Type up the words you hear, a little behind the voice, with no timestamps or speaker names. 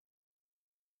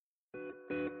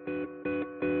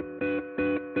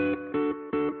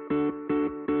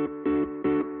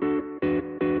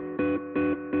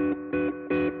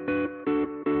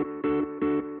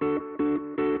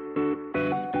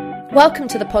Welcome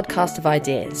to the Podcast of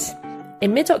Ideas.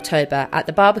 In mid-October at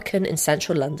the Barbican in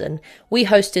central London, we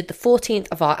hosted the 14th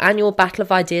of our annual Battle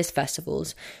of Ideas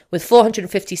festivals with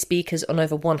 450 speakers on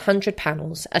over 100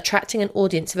 panels, attracting an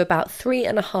audience of about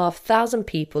 3,500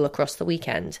 people across the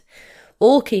weekend,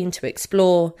 all keen to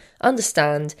explore,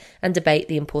 understand and debate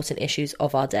the important issues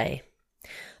of our day.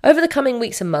 Over the coming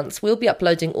weeks and months, we'll be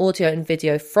uploading audio and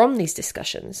video from these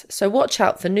discussions, so watch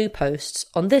out for new posts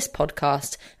on this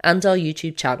podcast and our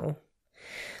YouTube channel.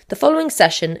 The following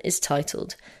session is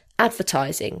titled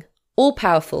Advertising,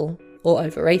 All-Powerful or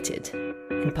Overrated,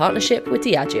 in partnership with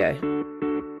Diageo.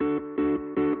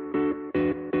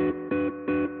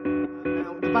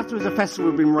 Now, the Battle is a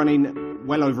festival we've been running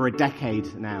well over a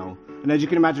decade now, and as you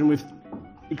can imagine, we've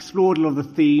explored a lot of the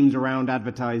themes around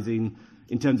advertising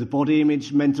in terms of body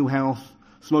image, mental health,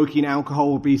 smoking,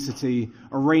 alcohol, obesity,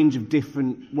 a range of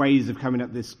different ways of coming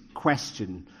at this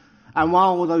question. And while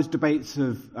all those debates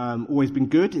have always been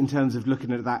good in terms of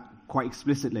looking at that quite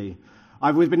explicitly,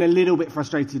 I've always been a little bit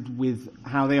frustrated with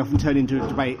how they often turn into a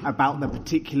debate about the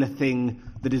particular thing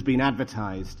that has been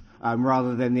advertised,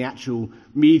 rather than the actual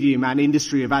medium and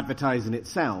industry of advertising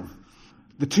itself.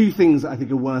 The two things that I think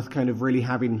are worth kind of really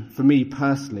having, for me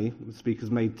personally, the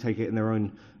speakers may take it in their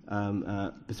own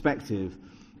perspective,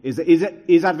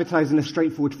 is advertising a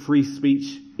straightforward free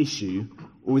speech issue,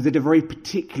 or is it a very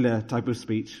particular type of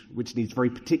speech which needs very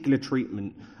particular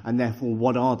treatment, and therefore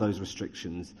what are those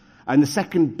restrictions? And the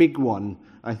second big one,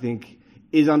 I think,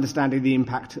 is understanding the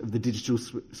impact of the digital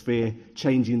sphere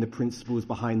changing the principles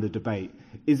behind the debate.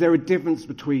 Is there a difference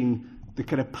between the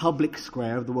kind of public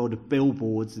square of the world of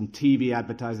billboards and TV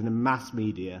advertising and mass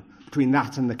media, between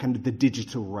that and the kind of the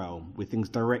digital realm, with things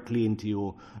directly into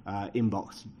your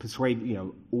inbox,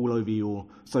 all over your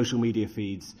social media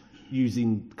feeds,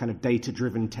 using kind of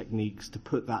data-driven techniques to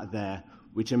put that there,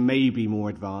 which are maybe more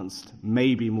advanced,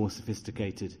 maybe more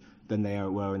sophisticated than they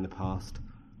were in the past,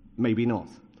 maybe not.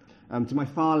 To my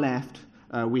far left,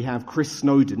 we have Chris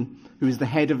Snowdon, who is the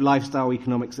head of lifestyle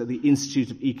economics at the Institute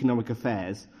of Economic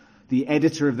Affairs, the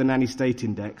editor of the Nanny State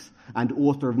Index, and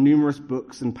author of numerous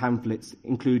books and pamphlets,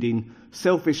 including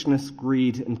Selfishness,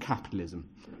 Greed, and Capitalism.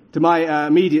 To my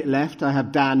immediate left, I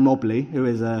have Dan Mobley, who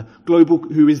is the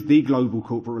global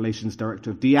corporate relations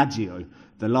director of Diageo,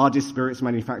 the largest spirits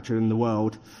manufacturer in the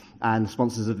world, and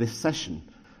sponsors of this session.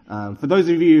 For those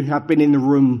of you who have been in the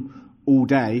room all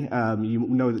day, you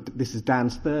know that this is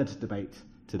Dan's third debate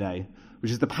today,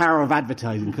 which is the power of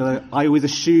advertising, because I always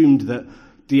assumed that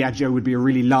Diageo would be a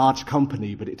really large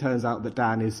company, but it turns out that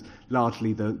Dan is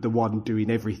largely the one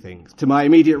doing everything. To my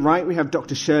immediate right, we have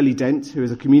Dr. Shirley Dent, who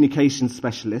is a communications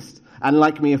specialist, and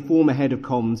like me, a former head of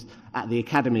comms at the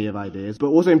Academy of Ideas. But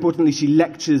also importantly, she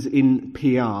lectures in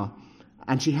PR,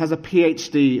 and she has a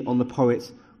PhD on the poet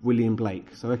William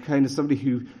Blake. So a kind of somebody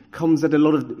who comes at a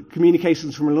lot of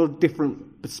communications from a lot of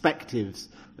different perspectives.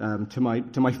 To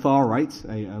my far right,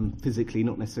 physically,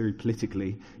 not necessarily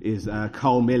politically, is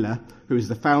Carl Miller, who is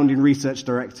the founding research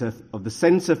director of the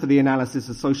Centre for the Analysis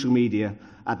of Social Media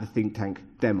at the think tank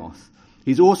Demos.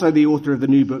 He's also the author of the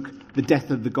new book, The Death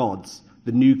of the Gods,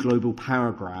 The New Global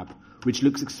Power Grab, which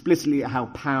looks explicitly at how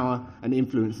power and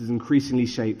influence is increasingly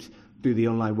shaped through the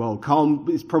online world. Carl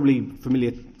is probably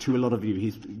familiar to a lot of you.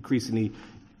 He's increasingly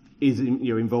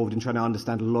involved in trying to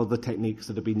understand a lot of the techniques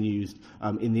that have been used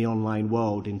in the online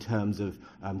world in terms of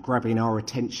grabbing our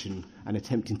attention and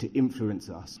attempting to influence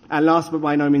us. And last but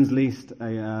by no means least,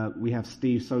 we have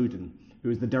Steve Soden, who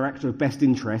is the director of Best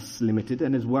Interests Limited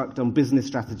and has worked on business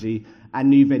strategy and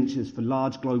new ventures for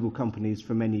large global companies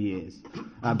for many years.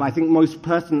 But I think most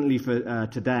pertinently for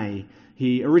today,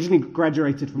 he originally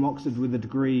graduated from Oxford with a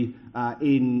degree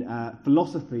in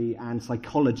philosophy and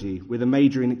psychology, with a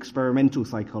major in experimental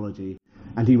psychology,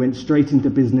 and he went straight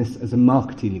into business as a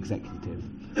marketing executive,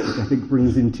 which I think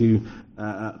brings into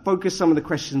focus some of the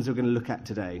questions we're going to look at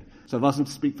today. So I've asked him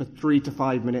to speak for 3 to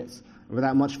 5 minutes.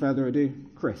 Without much further ado,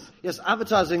 Chris. Yes,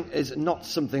 advertising is not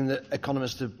something that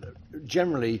economists have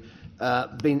generally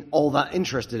been all that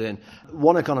interested in.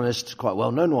 One economist, quite a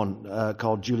well-known one,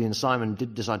 called Julian Simon,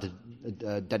 did decide to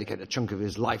dedicate a chunk of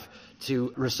his life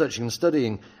to researching and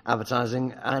studying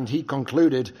advertising, and he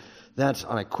concluded that,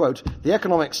 and I quote, "The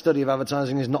economic study of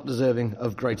advertising is not deserving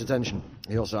of great attention."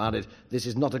 He also added, "This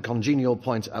is not a congenial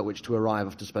point at which to arrive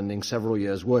after spending several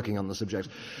years working on the subject."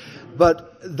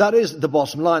 But that is the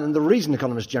bottom line, and the reason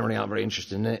economists generally aren't very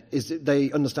interested in it is that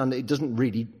they understand that it doesn't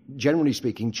really, generally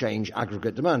speaking, change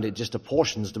aggregate demand. It just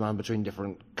apportions demand between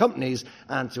different companies,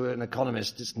 and to an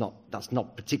economist, that's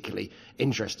not particularly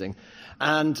interesting.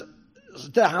 And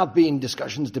there have been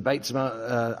discussions, debates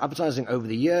about advertising over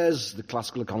the years. The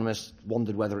classical economists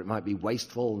wondered whether it might be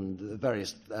wasteful and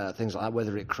various things like that,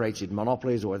 whether it created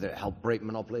monopolies or whether it helped break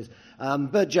monopolies.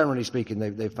 But generally speaking,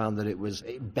 they've found that it was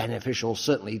beneficial,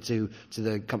 certainly to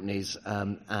the companies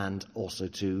and also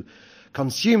to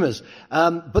consumers.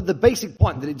 But the basic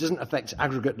point that it doesn't affect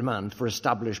aggregate demand for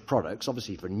established products.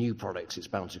 Obviously, for new products, it's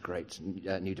bound to create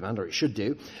new demand, or it should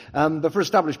do. But for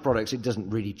established products, it doesn't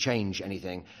really change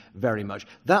anything very much.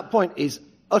 That point is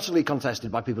utterly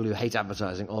contested by people who hate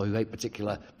advertising or who hate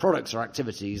particular products or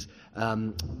activities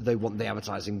they want the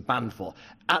advertising banned for.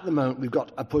 At the moment, we've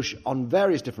got a push on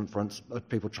various different fronts of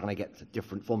people trying to get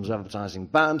different forms of advertising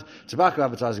banned. Tobacco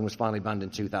advertising was finally banned in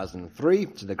 2003,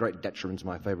 to the great detriment to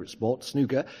my favourite sport,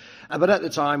 snooker. But at the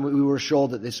time, we were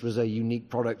assured that this was a unique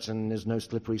product and there's no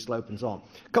slippery slope and so on.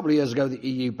 A couple of years ago, the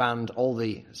EU banned all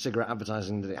the cigarette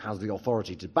advertising that it has the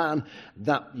authority to ban.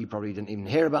 That, you probably didn't even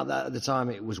hear about that at the time.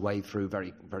 It was waved through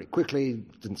very, very quickly.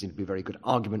 Didn't seem to be a very good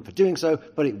argument for doing so,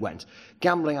 but it went.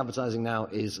 Gambling advertising now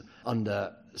is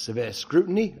under severe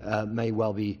scrutiny, may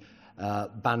well be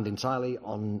banned entirely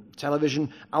on television.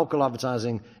 Alcohol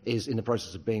advertising is in the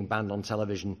process of being banned on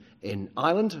television in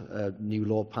Ireland. A new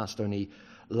law passed only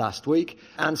last week.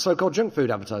 And so-called junk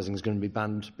food advertising is going to be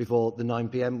banned before the 9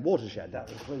 p.m. watershed. That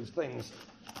includes things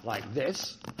like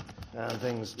this and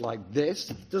things like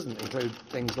this. It doesn't include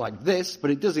things like this, but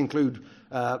it does include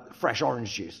fresh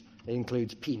orange juice. It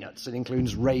includes peanuts, it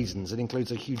includes raisins, it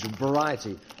includes a huge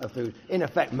variety of food. In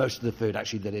effect, most of the food,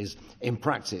 actually, that is, in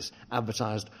practice,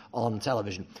 advertised on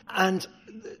television. And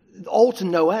all to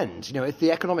no end. You know, if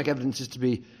the economic evidence is to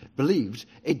be believed,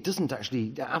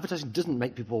 advertising doesn't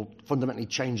make people fundamentally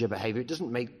change their behaviour. It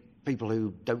doesn't make people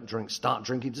who don't drink start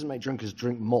drinking. It doesn't make drinkers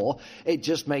drink more. It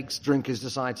just makes drinkers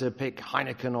decide to pick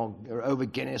Heineken or over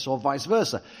Guinness or vice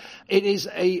versa. It is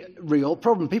a real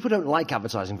problem. People don't like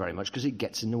advertising very much because it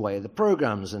gets in the way of the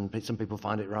programs, and some people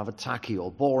find it rather tacky or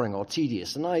boring or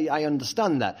tedious, and I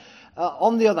understand that.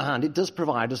 On the other hand, it does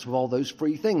provide us with all those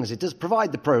free things. It does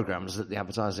provide the programs that the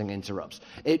advertising interrupts.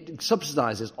 It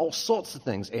subsidizes all sorts of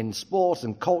things in sport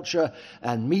and culture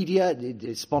and media.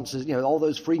 It sponsors, all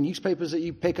those free newspapers that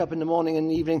you pick up in the morning and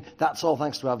the evening. That's all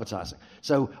thanks to advertising.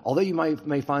 So although you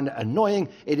may find it annoying,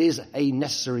 it is a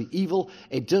necessary evil.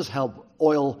 It does help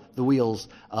oil the wheels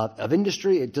of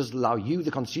industry. It does allow you,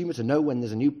 the consumer, to know when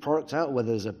there's a new product out, whether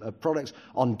there's a product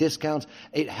on discount.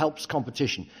 It helps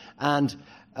competition. And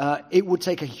it would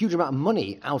take a huge amount of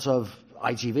money out of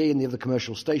ITV and the other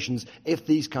commercial stations if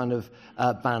these kind of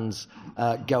bans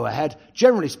go ahead.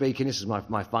 Generally speaking, this is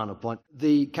my final point,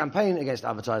 the campaign against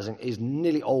advertising is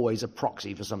nearly always a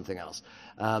proxy for something else.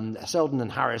 Selden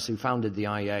and Harris, who founded the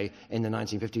IEA in the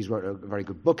 1950s, wrote a very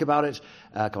good book about it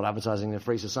called Advertising in a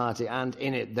Free Society, and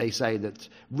in it they say that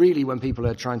really when people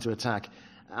are trying to attack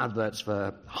adverts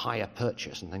for higher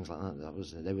purchase and things like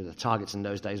that. They were the targets in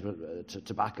those days, but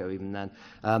tobacco even then.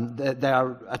 They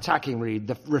are attacking really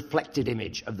the reflected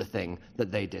image of the thing that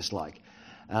they dislike.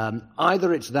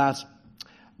 Either it's that,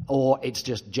 or it's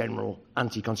just general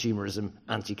anti-consumerism,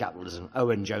 anti-capitalism.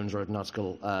 Owen Jones wrote an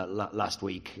article last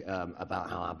week about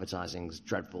how advertising is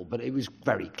dreadful, but it was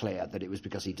very clear that it was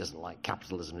because he doesn't like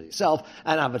capitalism itself,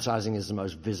 and advertising is the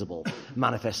most visible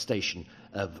manifestation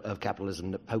of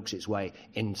capitalism that pokes its way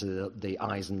into the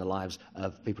eyes and the lives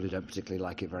of people who don't particularly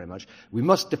like it very much. We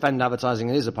must defend advertising.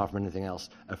 It is, apart from anything else,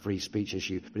 a free speech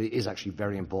issue, but it is actually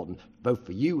very important, both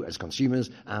for you as consumers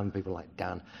and people like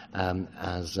Dan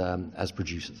as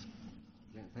producers.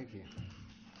 Yeah, thank you.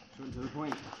 Short to the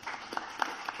point.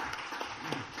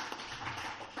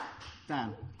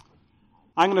 Dan.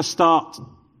 I'm going to start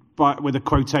with a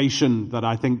quotation that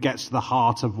I think gets to the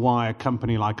heart of why a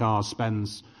company like ours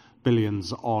spends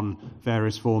billions on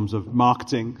various forms of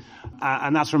marketing.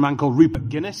 And that's from a man called Rupert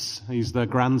Guinness. He's the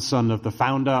grandson of the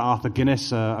founder, Arthur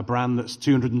Guinness, a brand that's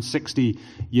 260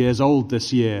 years old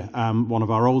this year, one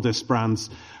of our oldest brands.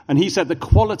 And he said the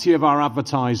quality of our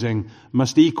advertising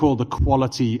must equal the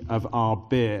quality of our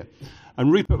beer.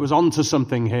 And Rupert was onto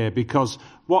something here, because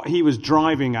what he was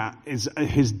driving at is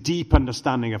his deep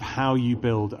understanding of how you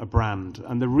build a brand.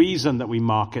 And the reason that we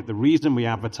market, the reason we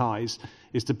advertise,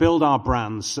 is to build our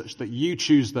brands such that you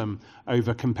choose them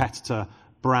over competitor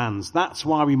brands. That's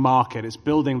why we market. It's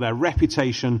building their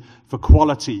reputation for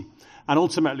quality. And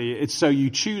ultimately, it's so you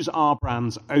choose our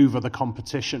brands over the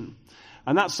competition.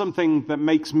 And that's something that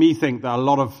makes me think that a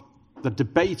lot of the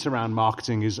debate around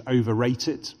marketing is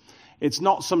overrated. It's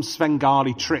not some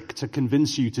Svengali trick to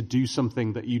convince you to do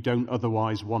something that you don't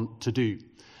otherwise want to do.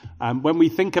 When we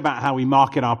think about how we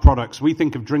market our products, we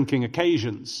think of drinking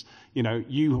occasions. You know,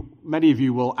 many of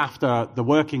you will, after the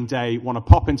working day, want to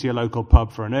pop into your local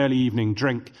pub for an early evening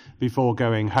drink before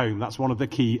going home. That's one of the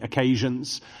key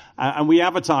occasions. And we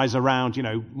advertise around, you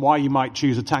know, why you might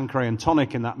choose a Tanqueray and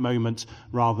tonic in that moment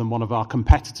rather than one of our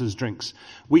competitors' drinks.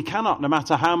 We cannot, no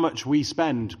matter how much we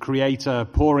spend, create a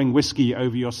pouring whiskey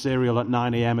over your cereal at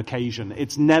 9 a.m. occasion.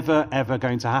 It's never, ever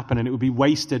going to happen, and it would be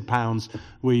wasted pounds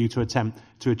were you to attempt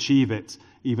to achieve it,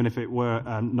 even if it were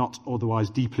not otherwise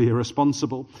deeply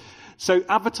irresponsible. So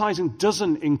advertising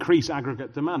doesn't increase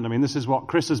aggregate demand. I mean, this is what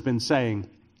Chris has been saying.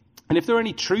 And if there were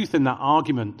any truth in that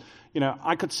argument, you know,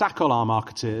 I could sack all our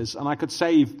marketeers and I could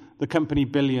save the company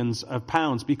billions of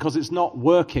pounds because it's not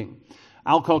working.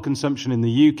 Alcohol consumption in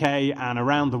the UK and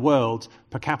around the world,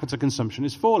 per capita consumption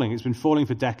is falling. It's been falling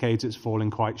for decades. It's falling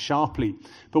quite sharply.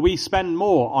 But we spend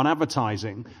more on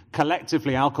advertising.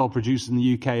 Collectively, alcohol producers in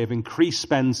the UK have increased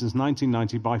spend since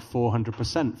 1990 by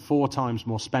 400%, 4 times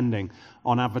more spending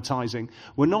on advertising.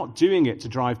 We're not doing it to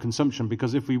drive consumption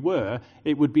because if we were,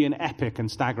 it would be an epic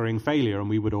and staggering failure and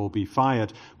we would all be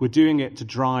fired. We're doing it to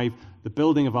drive the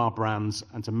building of our brands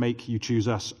and to make you choose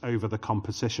us over the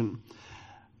competition.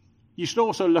 You should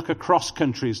also look across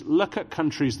countries. Look at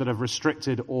countries that have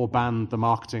restricted or banned the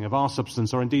marketing of our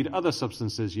substance, or indeed other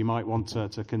substances you might want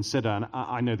to consider. And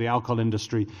I know the alcohol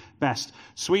industry best.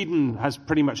 Sweden has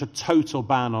pretty much a total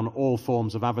ban on all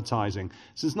forms of advertising.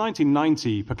 Since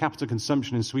 1990, per capita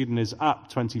consumption in Sweden is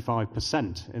up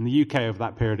 25%. In the UK over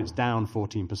that period, it's down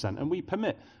 14%. And we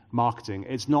permit marketing.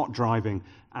 It's not driving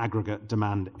aggregate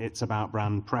demand. It's about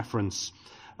brand preference.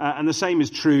 And the same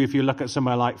is true if you look at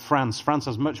somewhere like France. France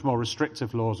has much more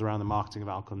restrictive laws around the marketing of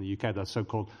alcohol in the UK, the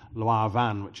so-called Loi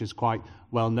Van, which is quite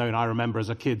well known. I remember as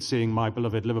a kid seeing my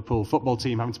beloved Liverpool football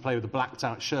team having to play with a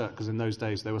blacked-out shirt because in those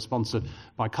days they were sponsored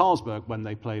by Carlsberg. When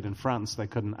they played in France, they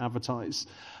couldn't advertise.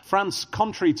 France,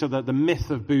 contrary to the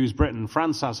myth of Booze Britain,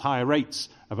 France has higher rates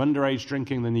of underage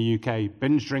drinking than the UK,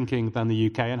 binge drinking than the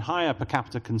UK, and higher per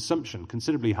capita consumption,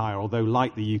 considerably higher, although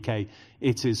like the UK,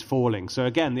 it is falling. So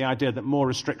again, the idea that more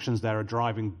restrictions there are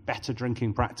driving better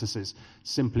drinking practices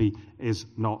simply is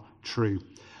not true.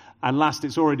 And last,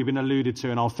 it's already been alluded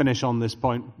to, and I'll finish on this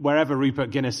point. Wherever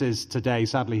Rupert Guinness is today,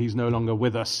 sadly he's no longer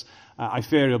with us, I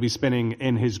fear he'll be spinning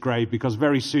in his grave because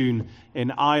very soon in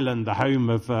Ireland, the home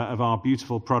of our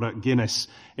beautiful product Guinness,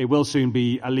 it will soon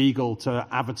be illegal to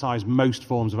advertise most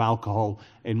forms of alcohol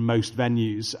in most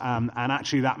venues. And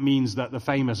actually that means that the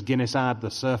famous Guinness ad, the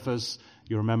surfers,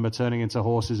 you remember turning into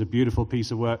horses, a beautiful piece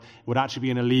of work, would actually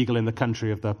be illegal in the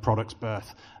country of the product's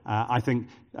birth. I think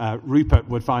Rupert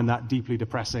would find that deeply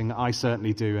depressing. I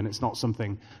certainly do, and it's not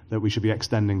something that we should be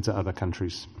extending to other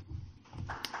countries.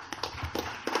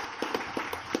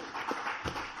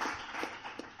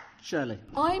 Shirley.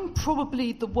 I'm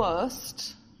probably the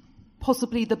worst,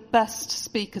 possibly the best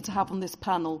speaker to have on this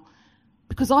panel,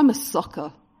 because I'm a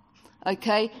sucker,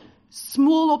 okay?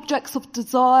 Small objects of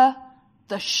desire,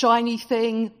 the shiny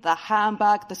thing, the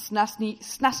handbag, the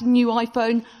snazzy new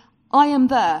iPhone, I am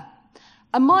there.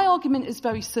 And my argument is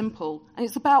very simple, and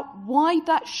it's about why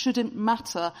that shouldn't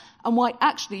matter, and why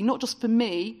actually, not just for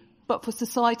me, but for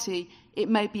society, it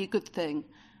may be a good thing.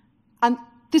 And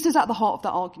this is at the heart of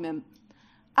that argument.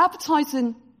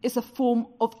 Advertising is a form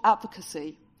of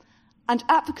advocacy. And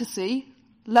advocacy,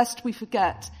 lest we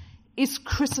forget, is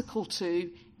critical to,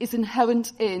 is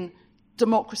inherent in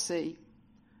democracy.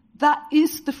 That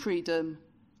is the freedom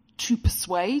to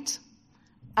persuade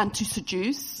and to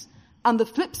seduce, and the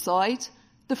flip side,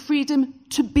 the freedom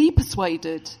to be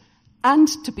persuaded and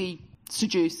to be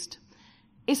seduced.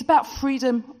 It's about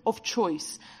freedom of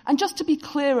choice. And just to be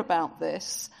clear about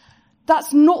this,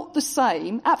 that's not the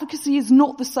same, advocacy is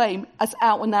not the same as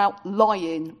out and out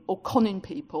lying or conning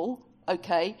people,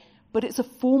 okay? But it's a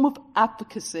form of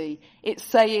advocacy. It's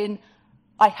saying,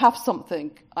 I have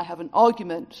something, I have an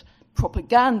argument,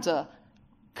 propaganda,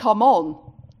 come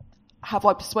on, have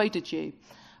I persuaded you?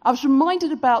 I was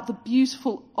reminded about the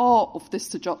beautiful art of this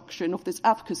seduction, of this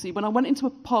advocacy, when I went into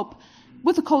a pub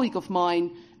with a colleague of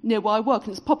mine near where I work, and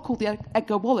it's a pub called the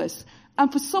Edgar Wallace,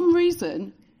 and for some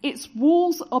reason, its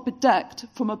walls are bedecked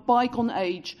from a bygone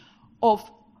age of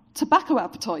tobacco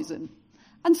advertising.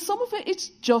 And some of it is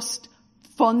just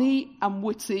funny and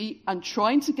witty and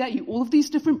trying to get you all of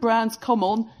these different brands, come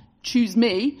on, choose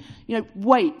me,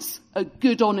 wait, a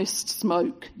good honest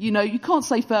smoke. You can't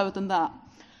say fairer than that.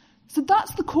 So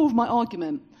that's the core of my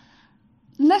argument.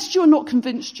 lest you're not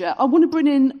convinced yet, I want to bring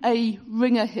in a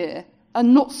ringer here, a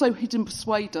not-so-hidden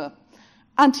persuader.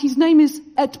 And his name is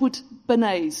Edward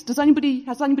Bernays. Has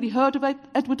anybody heard of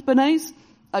Edward Bernays?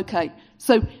 Okay,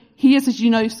 so he is, as you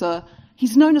know, sir,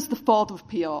 he's known as the father of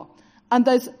PR. And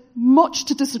there's much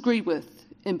to disagree with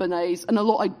in Bernays, and a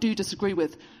lot I do disagree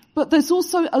with. But there's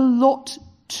also a lot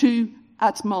to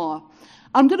admire.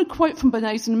 I'm going to quote from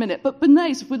Bernays in a minute, but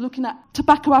Bernays, if we're looking at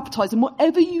tobacco advertising,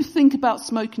 whatever you think about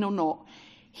smoking or not,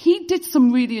 he did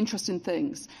some really interesting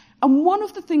things. And one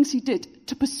of the things he did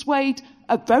to persuade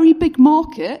a very big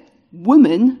market,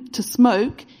 women, to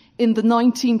smoke in the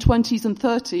 1920s and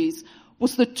 30s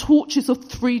was the Torches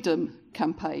of Freedom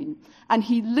campaign. And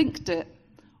he linked it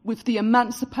with the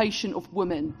emancipation of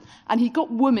women. And he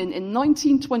got women in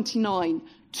 1929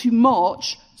 to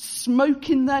march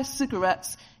smoking their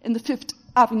cigarettes in the Fifth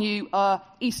Avenue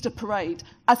Easter Parade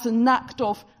as an act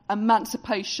of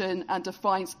emancipation and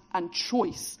defiance and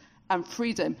choice and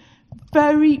freedom.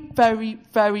 Very, very,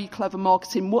 very clever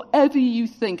marketing, whatever you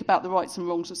think about the rights and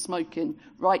wrongs of smoking,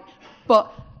 right?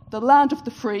 But the land of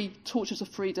the free, Torches of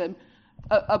Freedom,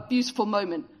 a beautiful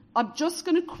moment. I'm just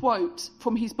going to quote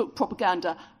from his book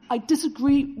Propaganda. I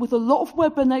disagree with a lot of where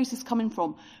Bernays is coming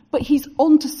from, but he's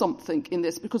onto something in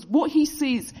this, because what he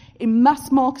sees in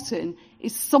mass marketing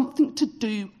is something to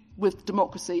do with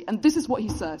democracy. And this is what he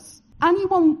says.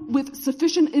 Anyone with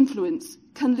sufficient influence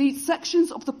can lead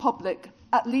sections of the public,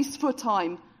 at least for a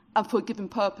time and for a given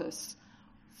purpose.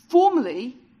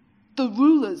 Formerly, the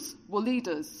rulers were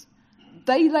leaders.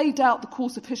 They laid out the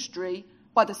course of history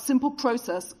by the simple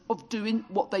process of doing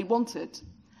what they wanted.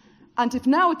 And if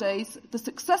nowadays the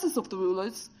successors of the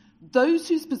rulers, those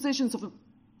whose positions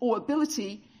or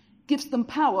ability gives them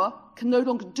power, can no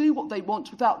longer do what they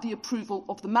want without the approval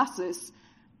of the masses,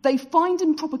 they find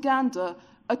in propaganda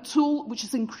a tool which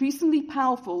is increasingly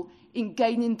powerful in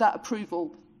gaining that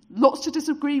approval. Lots to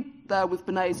disagree there with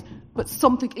Bernays, but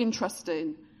something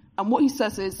interesting. And what he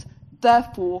says is,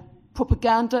 therefore,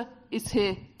 propaganda is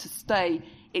here to stay.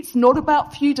 It's not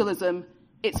about feudalism,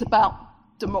 it's about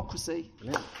democracy.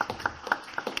 Brilliant.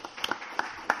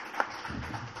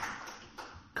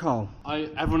 Carl.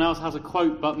 Everyone else has a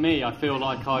quote but me. I feel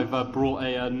like I've brought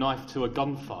a knife to a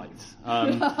gunfight.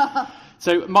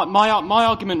 So my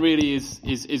argument really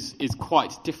is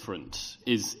quite different.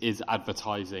 Is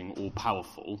advertising all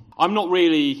powerful? I'm not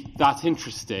really that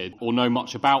interested or know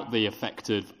much about the effect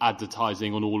of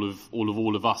advertising on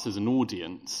all of us as an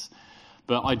audience.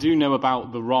 But I do know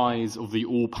about the rise of the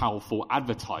all-powerful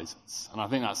advertisers, and I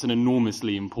think that's an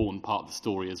enormously important part of the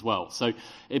story as well. So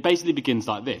it basically begins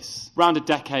like this. Around a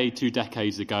decade, 2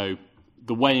 decades ago,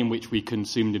 the way in which we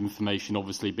consumed information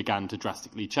obviously began to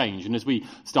drastically change. And as we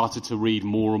started to read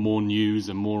more and more news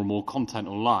and more content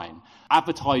online,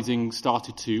 advertising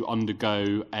started to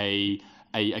undergo a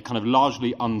kind of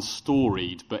largely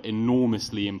unstoried but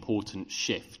enormously important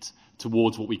shift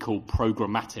towards what we call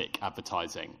programmatic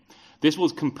advertising. This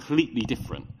was a completely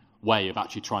different way of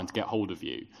actually trying to get hold of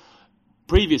you.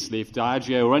 Previously, if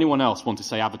Diageo or anyone else wanted to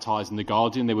say advertise in The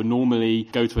Guardian, they would normally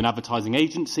go to an advertising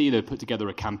agency, they'd put together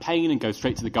a campaign and go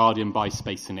straight to The Guardian, buy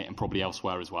space in it and probably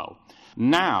elsewhere as well.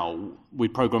 Now,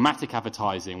 with programmatic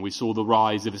advertising, we saw the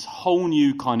rise of this whole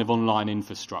new kind of online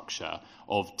infrastructure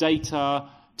of data,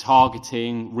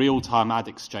 targeting, real-time ad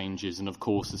exchanges, and of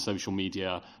course the social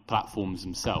media platforms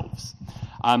themselves.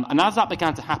 And as that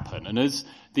began to happen, and as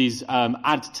these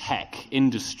ad tech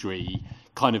industry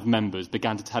kind of members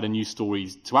began to tell new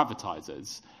stories to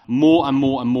advertisers, more and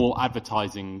more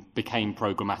advertising became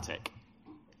programmatic.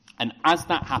 And as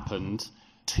that happened,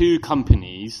 2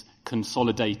 companies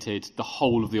consolidated the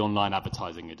whole of the online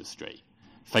advertising industry,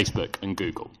 Facebook and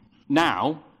Google.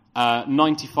 Now,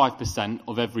 95%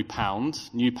 of every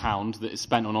new pound that is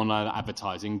spent on online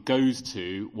advertising goes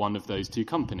to one of those 2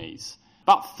 companies.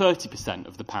 About 30%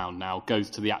 of the pound now goes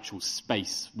to the actual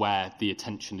space where the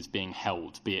attention is being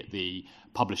held, be it the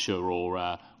publisher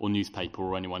or newspaper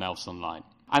or anyone else online.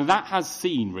 And that has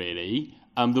seen, really,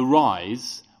 the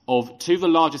rise of 2 of the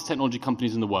largest technology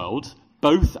companies in the world,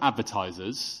 both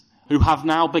advertisers, who have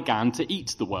now began to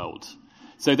eat the world.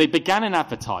 So they began in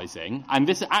advertising, and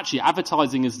this actually,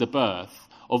 advertising is the birth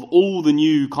of all the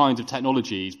new kinds of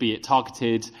technologies, be it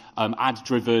targeted,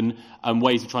 ad-driven,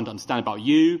 ways of trying to understand about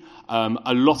you,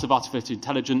 a lot of artificial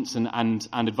intelligence and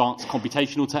advanced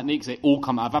computational techniques. They all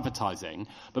come out of advertising.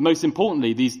 But most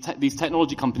importantly, these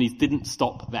technology companies didn't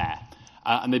stop there.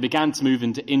 And they began to move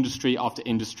into industry after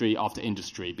industry after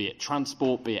industry, be it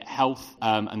transport, be it health,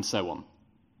 and so on.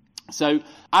 So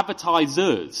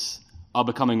advertisers are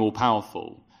becoming all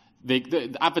powerful.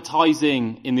 The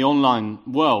advertising in the online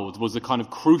world was a kind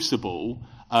of crucible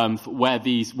where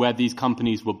these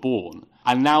companies were born.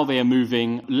 And now they are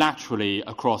moving laterally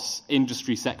across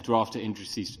industry sector after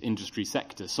industry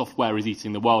sector. Software is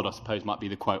eating the world, I suppose, might be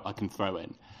the quote I can throw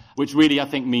in, which really, I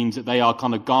think, means that they are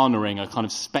kind of garnering a kind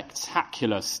of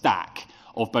spectacular stack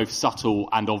of both subtle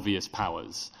and obvious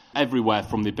powers, everywhere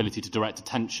from the ability to direct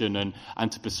attention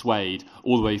and to persuade,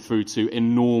 all the way through to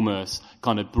enormous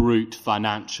kind of brute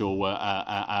financial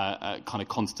kind of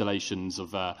constellations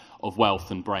of wealth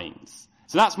and brains.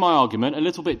 So that's my argument, a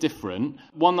little bit different,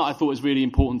 one that I thought was really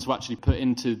important to actually put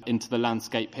into the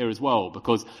landscape here as well,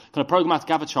 because kind of programmatic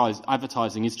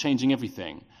advertising is changing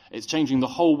everything. It's changing the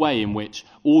whole way in which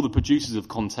all the producers of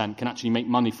content can actually make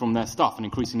money from their stuff and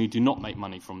increasingly do not make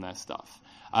money from their stuff.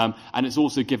 And it's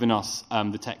also given us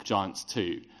the tech giants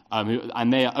too.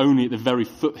 And they are only at the very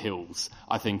foothills,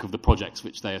 I think, of the projects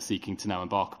which they are seeking to now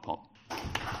embark upon.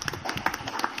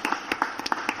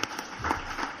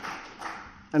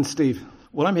 And Steve?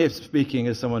 Well, I'm here speaking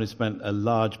as someone who spent a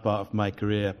large part of my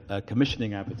career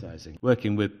commissioning advertising,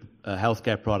 working with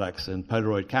healthcare products and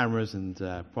Polaroid cameras and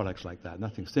products like that,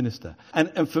 nothing sinister.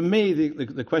 And for me,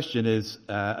 the question is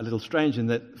a little strange in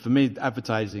that, for me,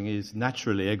 advertising is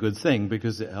naturally a good thing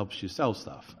because it helps you sell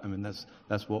stuff. I mean,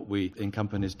 that's what we in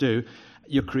companies do.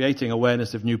 You're creating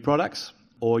awareness of new products,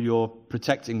 or you're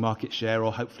protecting market share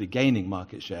or hopefully gaining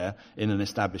market share in an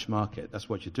established market. That's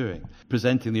what you're doing.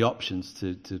 Presenting the options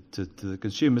to the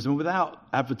consumers. And without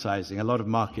advertising, a lot of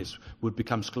markets would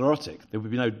become sclerotic. There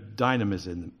would be no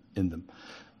dynamism in them.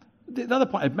 The other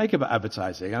point I'd make about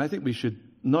advertising, and I think we should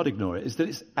not ignore it, is that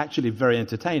it's actually very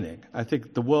entertaining. I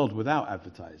think the world without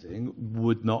advertising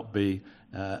would not be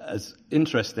as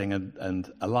interesting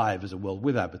and alive as a world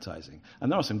with advertising.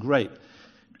 And there are some great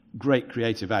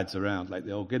creative ads around, like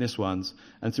the old Guinness ones,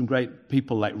 and some great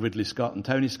people like Ridley Scott and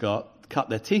Tony Scott cut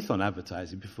their teeth on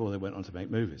advertising before they went on to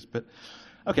make movies. But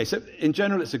okay, so in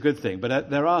general it's a good thing, but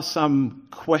there are some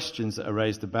questions that are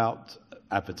raised about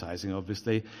advertising,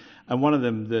 obviously, and one of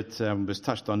them that was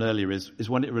touched on earlier is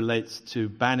when it relates to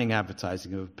banning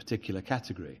advertising of a particular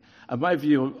category. And my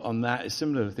view on that is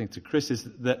similar, I think, to Chris, is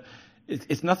that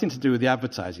it's nothing to do with the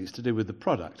advertising, it's to do with the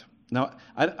product. Now,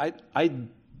 I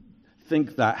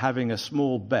think that having a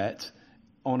small bet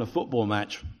on a football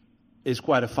match is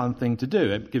quite a fun thing to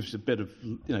do. It gives a bit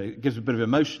of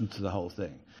emotion to the whole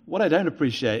thing. What I don't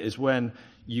appreciate is when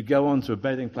you go onto a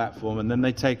betting platform and then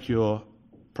they take your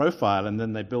profile and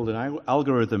then they build an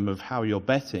algorithm of how you're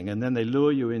betting, and then they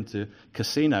lure you into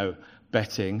casino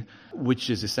betting, which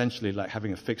is essentially like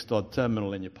having a fixed odd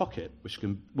terminal in your pocket,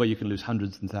 where you can lose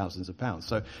hundreds and thousands of pounds.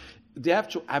 So the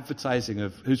actual advertising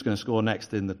of who's going to score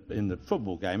next in the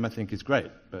football game, I think, is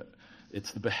great, but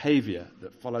it's the behaviour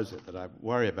that follows it that I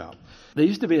worry about. There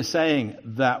used to be a saying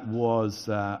that was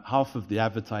half of the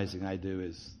advertising I do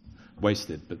is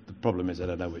wasted, but the problem is I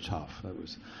don't know which half. That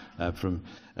was from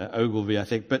Ogilvy, I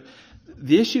think. But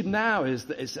the issue now is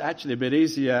that it's actually a bit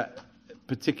easier,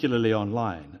 particularly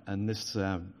online, and this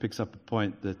picks up a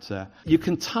point that you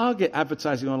can target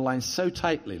advertising online so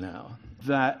tightly now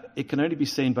that it can only be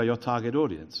seen by your target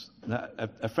audience. Now,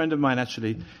 a friend of mine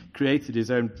actually created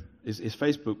his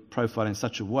Facebook profile in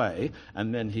such a way,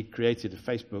 and then he created a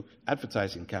Facebook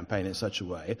advertising campaign in such a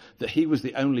way that he was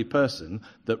the only person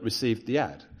that received the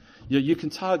ad. You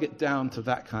can target down to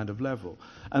that kind of level.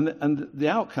 And the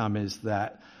outcome is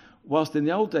that whilst in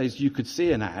the old days you could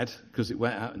see an ad because it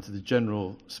went out into the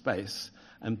general space,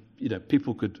 and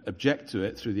people could object to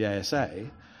it through the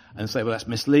ASA and say, well, that's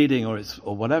misleading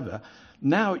or whatever.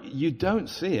 Now you don't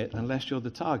see it unless you're the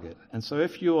target. And so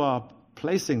if you are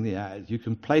placing the ad, you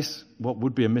can place what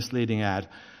would be a misleading ad,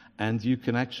 and you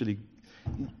can actually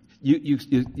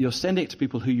you're sending it to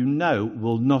people who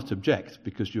will not object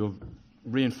because you're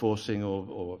reinforcing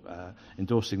or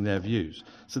endorsing their views.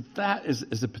 So that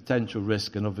is a potential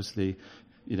risk, and obviously,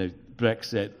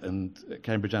 Brexit and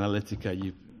Cambridge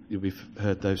Analytica, you've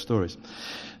heard those stories.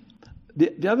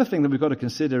 The other thing that we've got to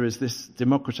consider is this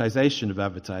democratization of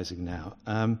advertising now,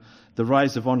 the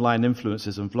rise of online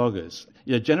influencers and vloggers.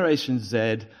 Generation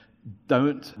Z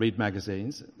don't read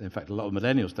magazines. In fact, a lot of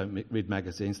millennials don't read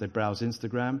magazines. They browse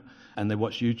Instagram and they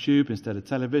watch YouTube instead of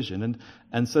television.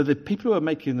 And so the people who are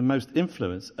making the most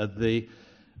influence are the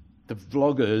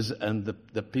vloggers and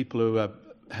the people who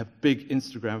have big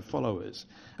Instagram followers.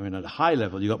 I mean, at a high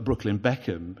level, you've got Brooklyn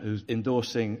Beckham, who's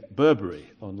endorsing Burberry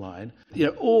online.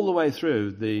 All the way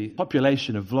through the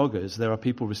population of vloggers, there are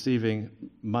people receiving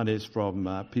monies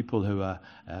from people who are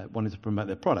wanting to promote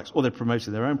their products, or they're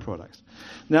promoting their own products.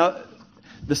 Now,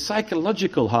 the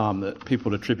psychological harm that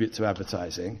people attribute to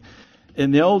advertising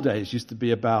in the old days used to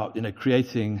be about,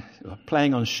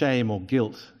 playing on shame or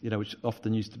guilt, which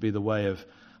often used to be the way of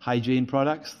hygiene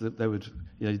products that they would,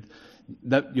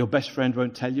 that your best friend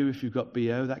won't tell you if you've got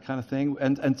BO, that kind of thing.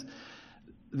 And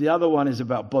the other one is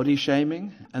about body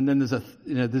shaming, and then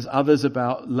there's others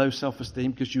about low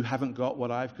self-esteem because you haven't got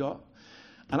what I've got.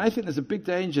 And I think there's a big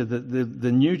danger that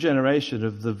the new generation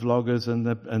of the vloggers and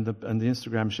the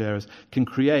Instagram sharers can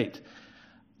create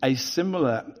a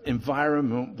similar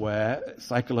environment where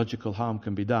psychological harm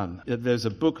can be done. There's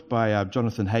a book by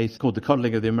Jonathan Haidt called The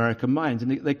Coddling of the American Mind,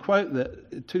 and they quote that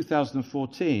in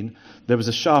 2014 there was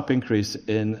a sharp increase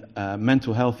in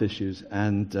mental health issues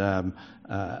and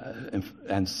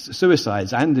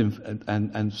suicides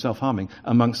and self-harming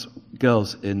amongst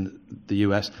girls in the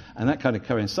US, and that kind of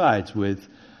coincides with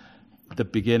the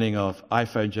beginning of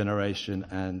iPhone generation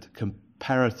and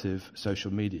comparative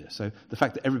social media. So the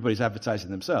fact that everybody's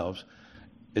advertising themselves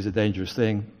is a dangerous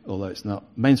thing, although it's not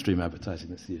mainstream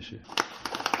advertising that's the issue.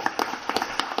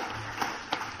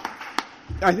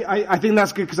 I think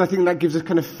that's good, because I think that gives a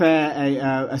kind of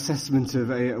fair assessment of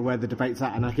where the debate's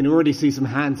at, and I can already see some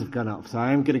hands have gone up, so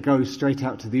I am going to go straight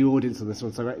out to the audience on this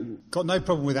one. So, got no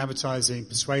problem with advertising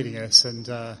persuading us, and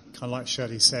kind of like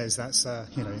Shirley says, that's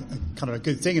kind of a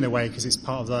good thing in a way, because it's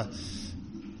part of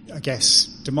the, I guess,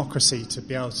 democracy to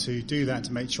be able to do that,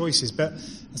 to make choices. But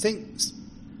I think,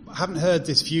 I haven't heard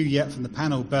this view yet from the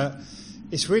panel, but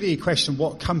it's really a question of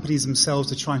what companies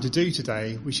themselves are trying to do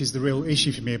today, which is the real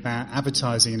issue for me about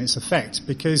advertising and its effect.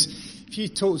 Because if you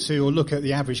talk to or look at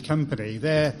the average company,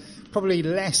 they're probably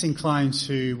less inclined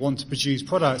to want to produce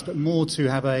products, but more to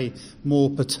have a more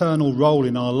paternal role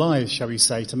in our lives, shall we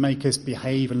say, to make us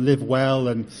behave and live well,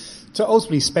 and to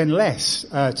ultimately spend less,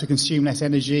 to consume less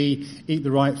energy, eat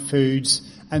the right foods,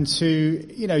 and to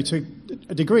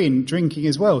a degree in drinking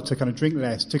as well, to kind of drink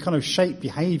less, to kind of shape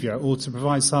behaviour, or to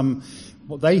provide some,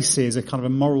 what they see as a kind of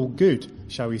a moral good,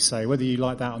 shall we say, whether you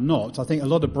like that or not. I think a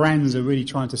lot of brands are really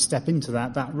trying to step into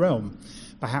that realm,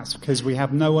 perhaps because we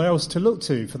have nowhere else to look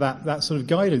to for that sort of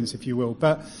guidance, if you will.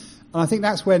 But I think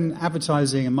that's when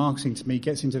advertising and marketing, to me,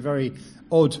 gets into a very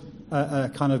odd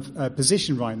kind of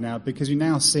position right now, because you're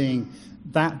now seeing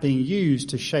that being used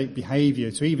to shape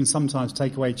behaviour, to even sometimes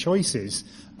take away choices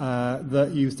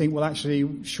that you think, well,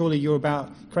 actually, surely you're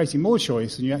about creating more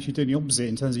choice, and you're actually doing the opposite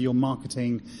in terms of your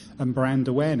marketing and brand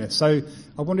awareness. So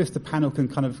I wonder if the panel can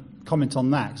kind of comment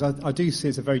on that, because I do see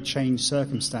it's a very changed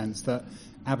circumstance that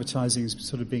advertising is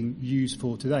sort of being used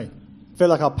for today. I feel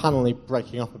like our panel is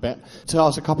breaking up a bit. To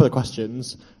ask a couple of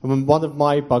questions, one of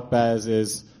my bugbears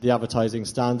is the Advertising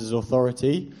Standards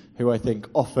Authority, who I think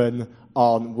often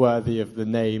aren't worthy of the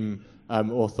name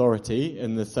authority,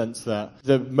 in the sense that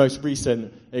the most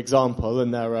recent example,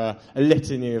 and there are a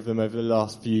litany of them over the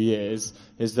last few years,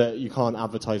 is that you can't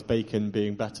advertise bacon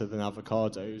being better than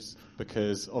avocados,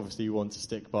 because obviously you want to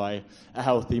stick by a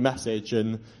healthy message.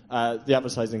 And the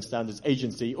Advertising Standards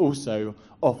Agency also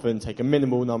often take a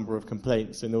minimal number of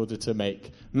complaints in order to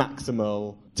make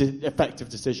maximal effective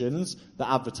decisions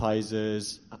that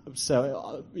advertisers,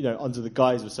 under the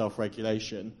guise of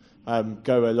self-regulation,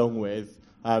 go along with.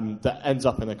 That ends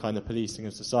up in a kind of policing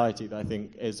of society that I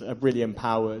think is a really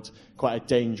empowered, quite a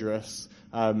dangerous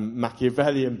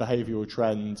Machiavellian behavioural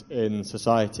trend in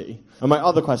society. And my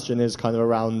other question is kind of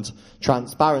around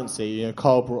transparency.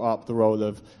 Carl brought up the role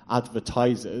of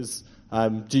advertisers.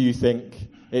 Do you think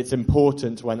it's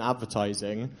important when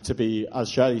advertising to be, as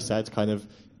Shirley said, kind of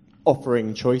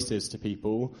offering choices to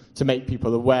people, to make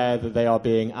people aware that they are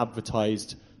being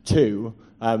advertised to,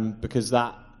 because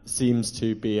that seems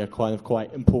to be a kind of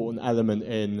quite important element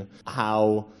in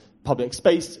how public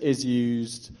space is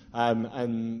used,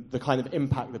 and the kind of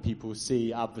impact that people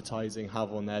see advertising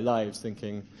have on their lives,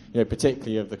 thinking,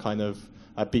 particularly of the kind of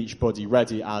Beachbody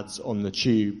Ready ads on the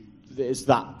tube. It's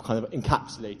that kind of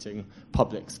encapsulating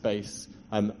public space,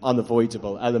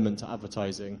 unavoidable element to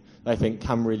advertising that I think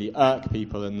can really irk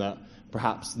people, and that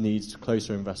perhaps needs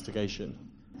closer investigation.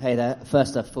 Hey there.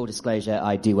 First off, full disclosure,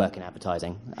 I do work in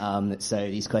advertising. So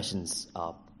these questions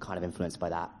are kind of influenced by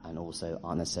that, and also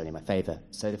aren't necessarily in my favour.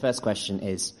 So the first question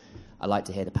is, I'd like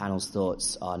to hear the panel's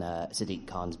thoughts on Sadiq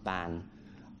Khan's ban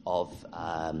of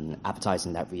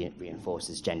advertising that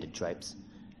reinforces gendered tropes.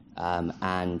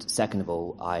 And second of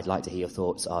all, I'd like to hear your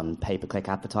thoughts on pay-per-click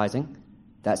advertising.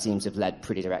 That seems to have led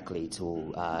pretty directly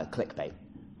to clickbait,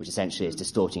 which essentially is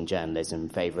distorting journalism,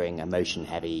 favouring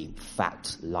emotion-heavy,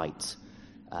 fact-light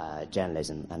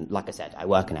journalism. And like I said, I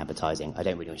work in advertising. I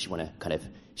don't really want to kind of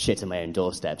shit on my own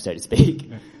doorstep, so to speak.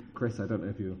 Chris, I don't know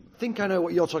if you... I think I know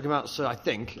what you're talking about, sir, I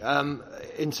think.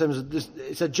 In terms of this,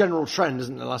 it's a general trend,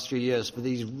 isn't it, in the last few years, for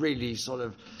these really sort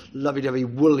of lovey-dovey,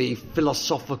 woolly,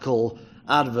 philosophical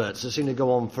adverts that seem to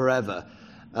go on forever.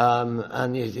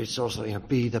 And it's also,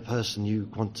 be the person you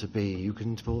want to be. You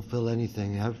can fulfill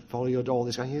anything. Follow your all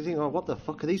this kind. You think, what the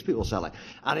fuck are these people selling?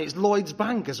 And it's Lloyd's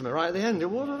Bank or something right at the end.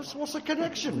 What's the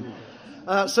connection?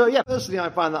 Personally, I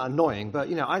find that annoying.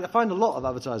 But I find a lot of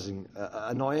advertising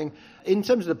annoying. In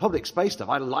terms of the public space stuff,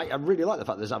 I really like the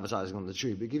fact there's advertising on the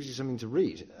Tube. It gives you something to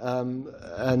read.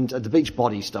 And the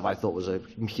Beachbody stuff, I thought was a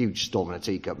huge storm in a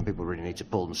teacup, and people really need to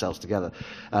pull themselves together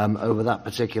over that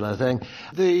particular thing.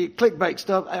 The clickbait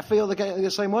stuff, I feel they're getting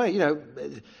the same way.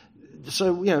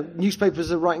 So,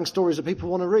 newspapers are writing stories that people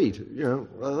want to read.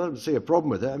 I don't see a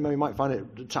problem with it. I mean, you might find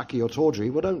it tacky or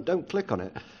tawdry. Well, don't click on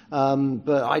it.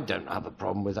 But I don't have a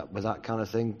problem with that kind of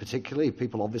thing particularly.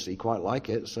 People obviously quite like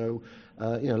it. So,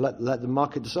 let the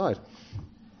market decide.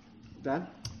 Dan?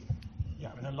 Yeah,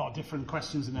 a lot of different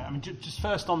questions in there. Just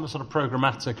first on the sort of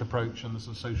programmatic approach and the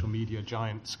sort of social media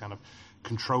giants kind of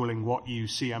controlling what you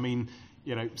see.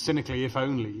 Cynically, if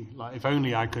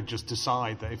only I could just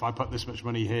decide that if I put this much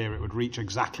money here, it would reach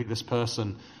exactly this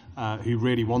person who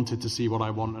really wanted to see what I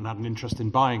want and had an interest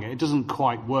in buying it. It doesn't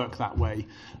quite work that way.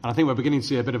 And I think we're beginning to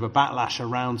see a bit of a backlash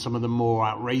around some of the more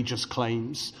outrageous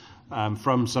claims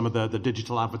from some of the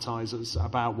digital advertisers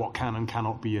about what can and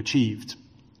cannot be achieved.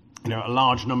 A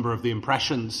large number of the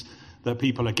impressions that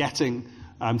people are getting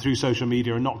through social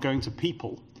media are not going to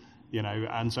people.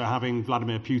 And so having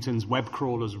Vladimir Putin's web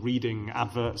crawlers reading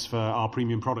adverts for our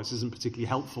premium products isn't particularly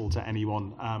helpful to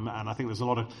anyone. And I think there's a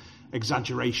lot of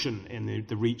exaggeration in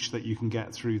the reach that you can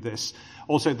get through this.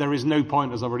 Also, there is no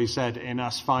point, as I've already said, in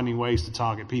us finding ways to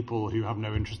target people who have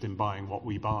no interest in buying what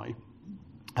we buy.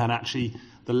 And actually,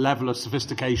 the level of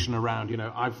sophistication around,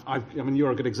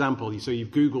 you're a good example. So you've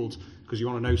Googled because you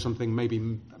want to know something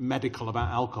maybe medical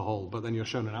about alcohol, but then you're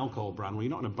shown an alcohol brand. Well, you're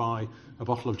not going to buy a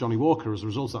bottle of Johnny Walker as a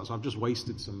result of that, so I've just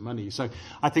wasted some money. So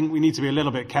I think we need to be a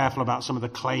little bit careful about some of the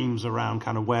claims around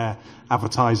kind of where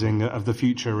advertising of the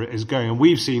future is going. And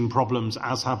we've seen problems,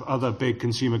 as have other big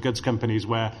consumer goods companies,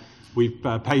 where we've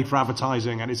paid for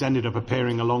advertising and it's ended up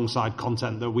appearing alongside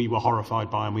content that we were horrified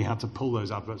by, and we had to pull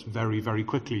those adverts very, very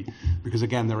quickly because,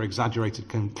 again, there are exaggerated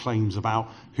claims about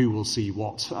who will see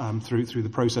what through the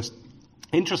process.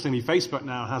 Interestingly, Facebook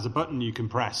now has a button you can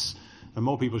press, and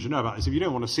more people should know about this. If you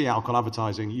don't want to see alcohol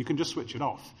advertising, you can just switch it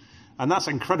off. And that's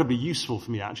incredibly useful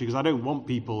for me, actually, because I don't want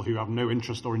people who have no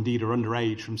interest or indeed are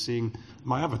underage from seeing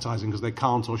my advertising because they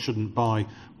can't or shouldn't buy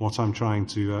what I'm trying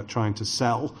to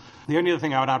sell. The only other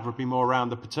thing I would add would be more around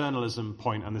the paternalism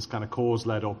point and this kind of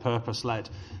cause-led or purpose-led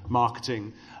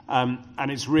marketing.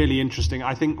 And it's really interesting.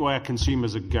 I think where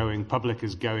consumers are going, public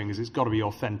is going, is it's got to be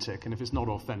authentic. And if it's not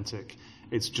authentic,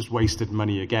 it's just wasted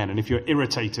money again. And if you're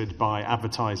irritated by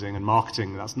advertising and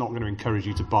marketing, that's not going to encourage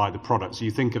you to buy the product. So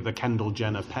you think of the Kendall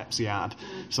Jenner Pepsi ad,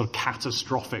 sort of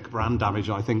catastrophic brand damage,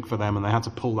 I think, for them. And they had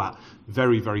to pull that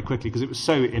very, very quickly because it was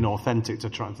so inauthentic to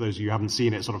try, for those of you who haven't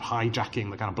seen it, sort of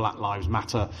hijacking the kind of Black Lives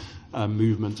Matter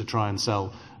movement to try and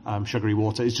sell sugary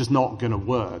water. It's just not going to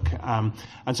work. And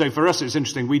so for us, it's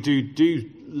interesting. We do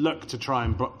look to try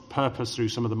and purpose through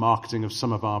some of the marketing of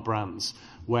some of our brands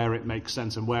where it makes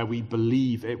sense and where we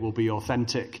believe it will be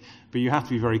authentic. But you have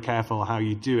to be very careful how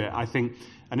you do it. I think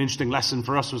an interesting lesson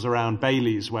for us was around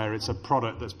Baileys, where it's a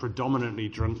product that's predominantly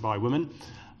drunk by women.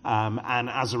 And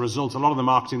as a result, a lot of the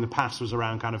marketing in the past was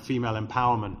around kind of female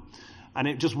empowerment. And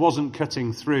it just wasn't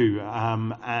cutting through.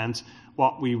 And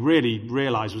what we really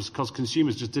realized was because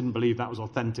consumers just didn't believe that was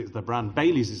authentic to the brand.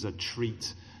 Baileys is a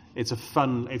treat. It's a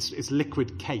fun, it's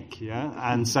liquid cake, yeah?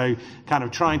 And so kind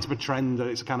of trying to pretend that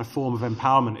it's a kind of form of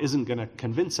empowerment isn't going to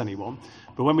convince anyone.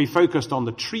 But when we focused on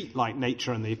the treat-like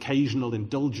nature and the occasional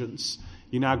indulgence,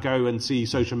 you now go and see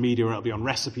social media where it'll be on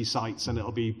recipe sites and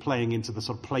it'll be playing into the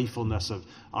sort of playfulness of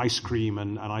ice cream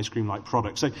and ice cream-like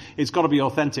products. So it's got to be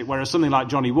authentic, whereas something like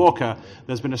Johnny Walker,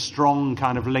 there's been a strong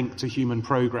kind of link to human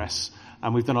progress.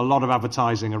 And we've done a lot of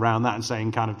advertising around that and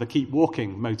saying kind of the keep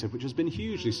walking motive, which has been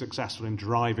hugely successful in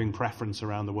driving preference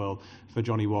around the world for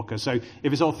Johnny Walker. So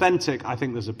if it's authentic, I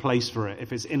think there's a place for it.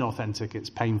 If it's inauthentic,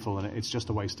 it's painful and it's just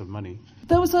a waste of money.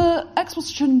 There was an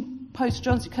ex-Washington Post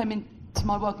journalist who came in to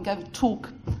my work and gave a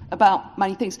talk about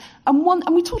many things. And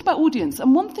we talked about audience.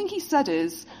 And one thing he said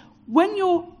is, when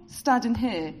you're standing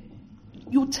here,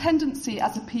 your tendency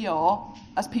as a PR,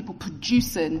 as people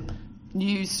producing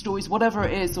news stories, whatever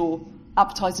it is, or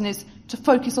advertising, is to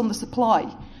focus on the supply,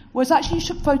 whereas actually you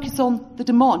should focus on the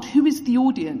demand. Who is the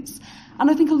audience? And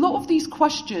I think a lot of these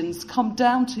questions come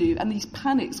down to, and these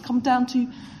panics come down to,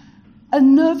 a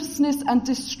nervousness and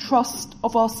distrust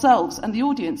of ourselves and the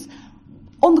audience.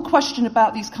 On the question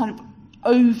about these kind of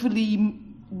overly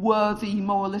worthy,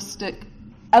 moralistic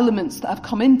elements that have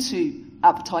come into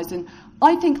advertising,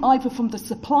 I think either from the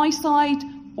supply side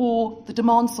or the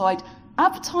demand side.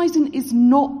 Advertising is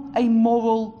not a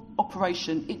moral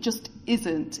operation. It just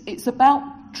isn't. It's about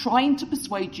trying to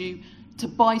persuade you to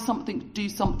buy something, do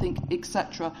something,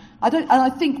 etc. And I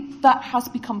think that has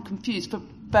become confused for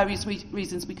various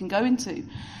reasons we can go into.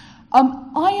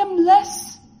 I am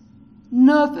less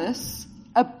nervous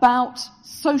about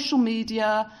social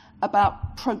media,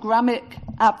 about programmatic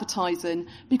advertising,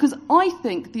 because I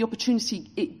think the opportunity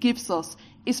it gives us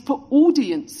is for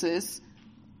audiences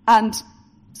and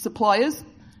suppliers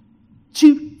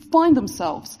to find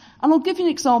themselves. And I'll give you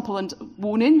an example, and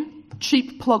warning,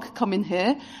 cheap plug coming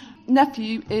here.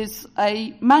 Nephew is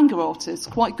a manga artist,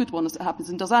 quite a good one as it happens,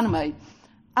 and does anime,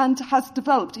 and has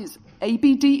developed his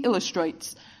ABD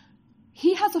Illustrates.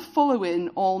 He has a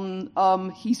following on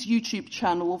his YouTube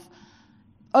channel of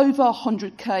over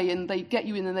 100k, and they get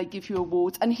you in and they give you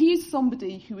awards. And he's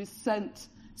somebody who is sent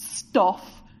stuff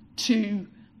to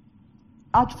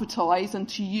advertise and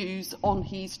to use on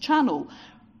his channel.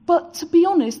 But to be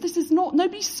honest, this is not,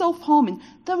 nobody's self-harming.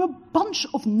 They're a bunch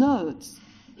of nerds.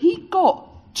 He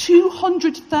got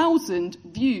 200,000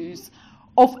 views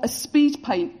of a speed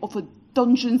paint of a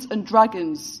Dungeons and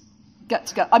Dragons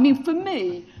get-together. I mean, for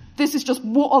me, this is just,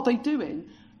 what are they doing?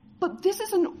 But this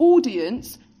is an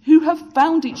audience who have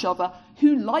found each other,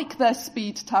 who like their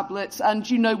speed tablets and,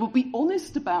 will be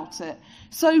honest about it.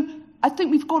 So I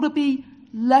think we've got to be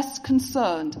less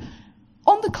concerned.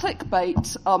 On the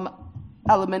clickbait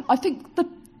element, I think that,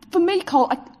 for me,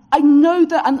 Carl, I know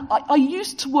that, and I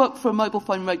used to work for a mobile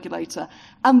phone regulator,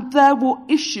 and there were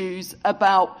issues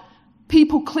about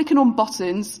people clicking on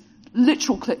buttons,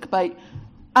 literal clickbait,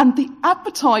 and the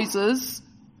advertisers,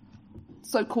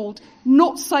 so-called,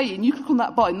 not saying, you click on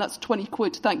that button, that's 20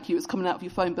 quid, thank you, it's coming out of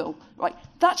your phone bill. Right?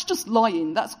 That's just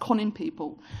lying, that's conning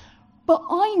people. But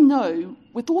I know,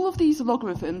 with all of these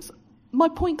logarithms, my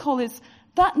point, Carl, is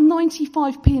that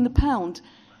 95p in the pound,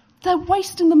 they're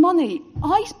wasting the money.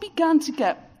 I began to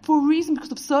get, for a reason,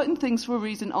 because of certain things, for a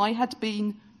reason I had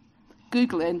been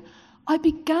Googling, I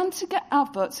began to get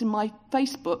adverts in my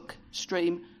Facebook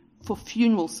stream for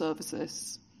funeral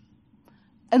services.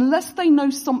 Unless they know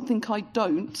something I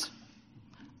don't,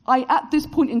 I, at this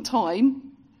point in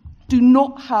time, do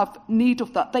not have need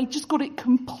of that. They just got it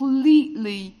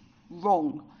completely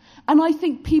wrong. And I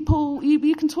think people,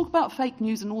 you can talk about fake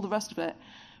news and all the rest of it.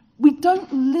 We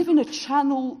don't live in a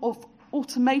channel of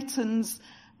automatons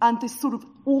and this sort of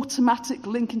automatic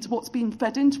link into what's being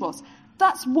fed into us.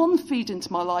 That's one feed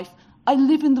into my life. I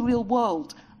live in the real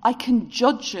world. I can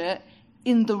judge it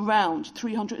in the round,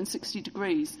 360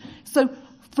 degrees. So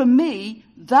for me,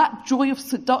 that joy of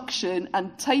seduction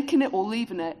and taking it or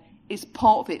leaving it is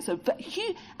part of it. So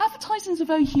advertising is a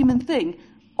very human thing,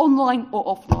 online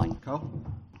or offline. Carl?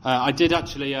 I did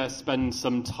actually spend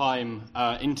some time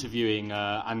interviewing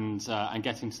and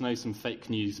getting to know some fake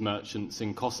news merchants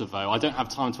in Kosovo. I don't have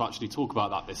time to actually talk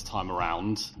about that this time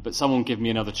around, but someone give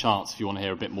me another chance if you want to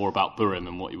hear a bit more about Burim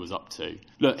and what he was up to.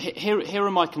 Look, here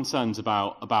are my concerns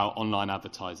about online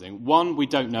advertising. One, we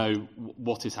don't know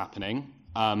what is happening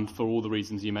for all the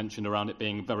reasons you mentioned around it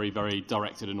being very, very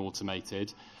directed and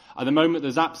automated. At the moment,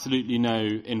 there's absolutely no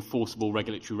enforceable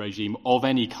regulatory regime of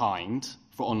any kind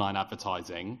for online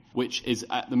advertising, which is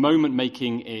at the moment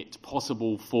making it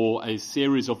possible for a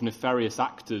series of nefarious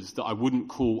actors that I wouldn't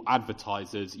call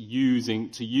advertisers to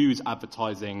use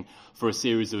advertising for a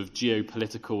series of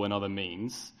geopolitical and other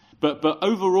means. But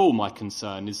overall, my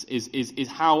concern is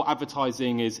how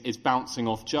advertising is bouncing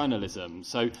off journalism.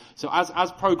 So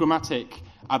as programmatic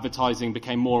advertising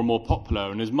became more and more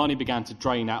popular, and as money began to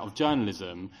drain out of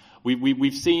journalism,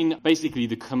 we've seen basically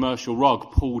the commercial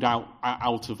rug pulled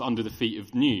out of under the feet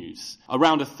of news.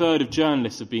 Around a third of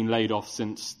journalists have been laid off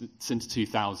since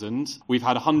 2000. We've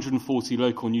had 140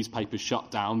 local newspapers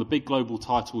shut down. The big global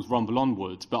titles rumble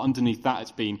onwards, but underneath that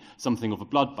it's been something of a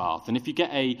bloodbath. And if you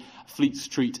get a Fleet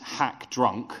Street hack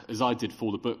drunk, as I did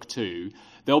for the book too,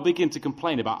 they'll begin to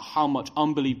complain about how much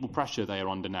unbelievable pressure they are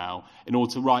under now in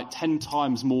order to write 10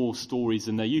 times more stories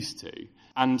than they used to.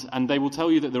 And they will tell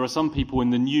you that there are some people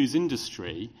in the news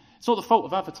industry, it's not the fault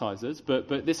of advertisers, but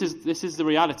this is the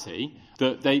reality,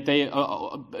 that they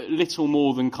are little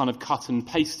more than kind of cut and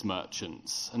paste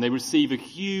merchants, and they receive a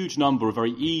huge number of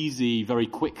very easy, very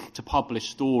quick to publish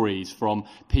stories from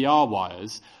PR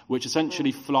wires, which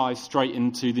essentially flies straight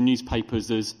into the newspapers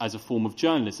as a form of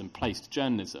journalism, placed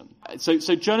journalism. So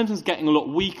journalism's getting a lot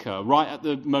weaker right at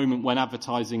the moment when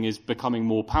advertising is becoming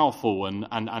more powerful and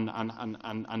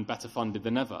better funded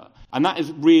than ever. And that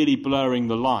is really blurring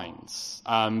the lines.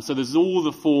 So there's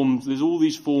all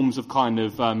these forms of kind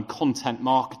of content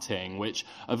marketing which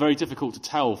are very difficult to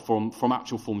tell from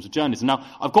actual forms of journalism. Now,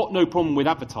 I've got no problem with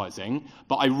advertising,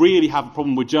 but I really have a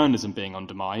problem with journalism being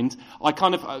undermined.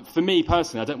 For me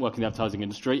personally, I don't work in the advertising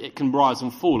industry. It can rise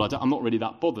and fall. I'm not really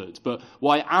that bothered. But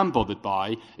what I am bothered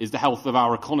by is the health of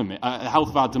our economy, health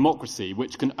of our democracy,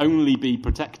 which can only be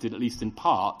protected, at least in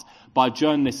part, by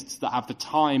journalists that have the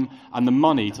time and the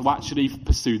money to actually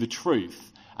pursue the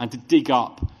truth and to dig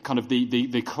up kind of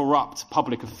the corrupt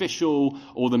public official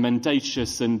or the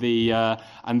mendacious and the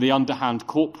underhand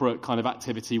corporate kind of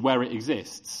activity where it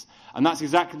exists. And that's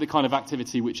exactly the kind of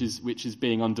activity which is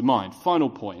being undermined. Final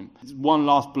point, one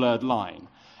last blurred line,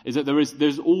 is that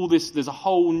there's a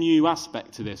whole new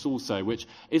aspect to this also, which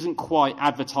isn't quite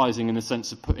advertising in the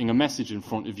sense of putting a message in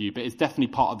front of you, but it's definitely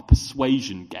part of the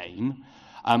persuasion game.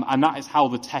 And that is how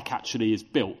the tech actually is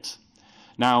built.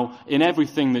 Now, in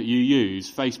everything that you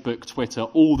use, Facebook, Twitter,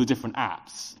 all the different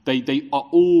apps, they are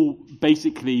all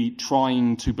basically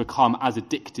trying to become as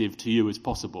addictive to you as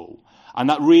possible. And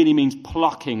that really means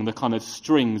plucking the kind of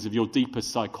strings of your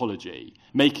deepest psychology,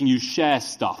 making you share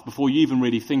stuff before you even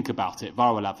really think about it,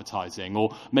 viral advertising,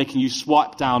 or making you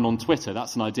swipe down on Twitter.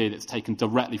 That's an idea that's taken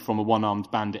directly from a one-armed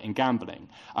bandit in gambling.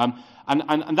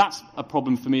 And that's a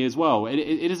problem for me as well. It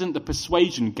isn't the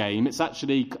persuasion game. It's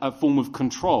actually a form of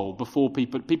control before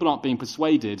people aren't being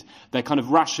persuaded. Their kind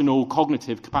of rational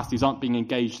cognitive capacities aren't being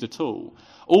engaged at all.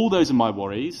 All those are my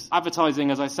worries. Advertising,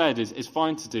 as I said, is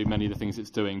fine to do many of the things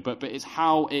it's doing, but it's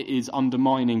how it is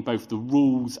undermining both the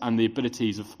rules and the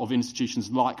abilities of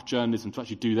institutions like journalism to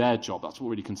actually do their job. That's what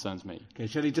really concerns me. Okay,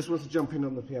 Shelley, just wants to jump in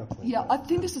on the PR point. Yeah, I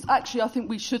think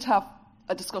we should have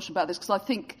a discussion about this, because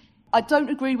I don't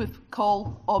agree with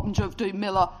Cole Obinger of doing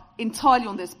Miller entirely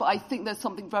on this, but I think there's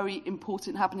something very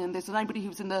important happening in this. And anybody who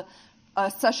was in the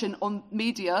session on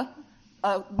media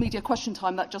question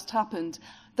time that just happened,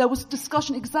 there was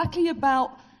discussion exactly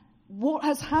about what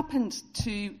has happened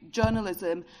to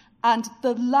journalism and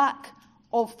the lack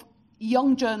of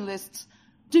young journalists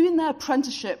doing their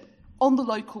apprenticeship on the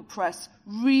local press,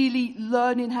 really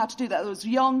learning how to do that. There was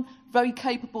young, very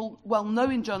capable,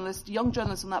 well-known journalists, young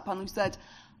journalists on that panel who said,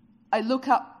 I look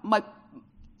at my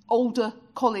older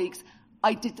colleagues,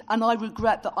 and I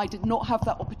regret that I did not have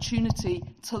that opportunity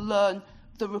to learn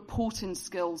the reporting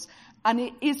skills. And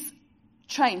it is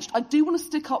changed. I do want to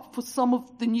stick up for some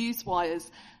of the newswires.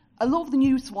 A lot of the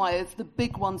newswires, the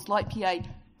big ones like PA,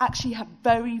 actually have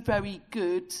very, very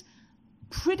good,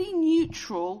 pretty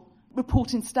neutral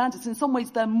reporting standards. In some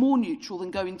ways, they're more neutral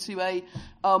than going to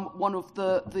one of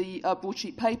the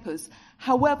broadsheet papers.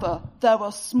 However, there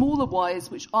are smaller wires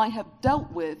which I have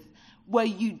dealt with where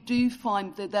you do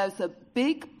find that there's a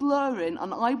big blurring,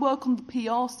 and I work on the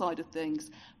PR side of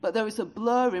things, but there is a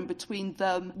blurring between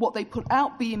them, what they put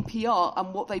out being PR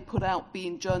and what they put out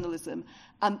being journalism.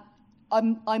 And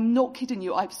I'm not kidding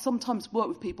you. I've sometimes worked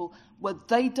with people where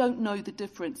they don't know the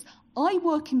difference. I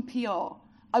work in PR.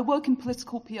 I work in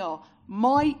political PR.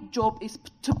 My job is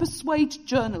to persuade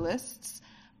journalists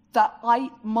that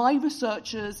my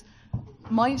researchers,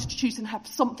 my institution have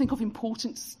something of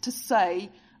importance to say,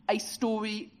 a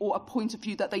story or a point of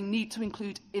view that they need to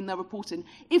include in their reporting.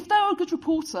 If they're a good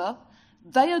reporter,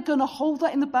 they are going to hold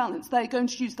that in the balance. They're going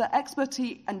to use their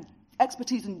expertise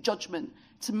and judgment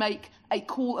to make a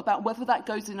call about whether that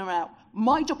goes in or out.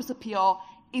 My job as a PR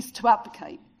is to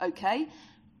advocate, okay?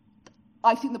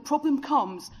 I think the problem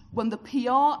comes when the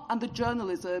PR and the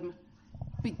journalism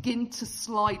begin to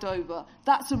slide over.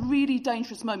 That's a really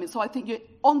dangerous moment. So I think you're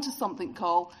onto something,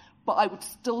 Carl, but I would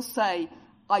still say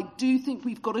I do think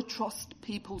we've got to trust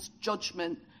people's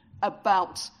judgment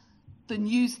about the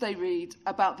news they read,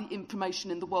 about the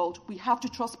information in the world. We have to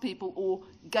trust people or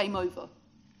game over.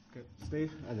 Okay,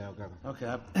 Steve, and now Gavin.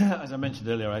 Okay, as I mentioned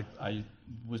earlier, I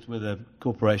was with a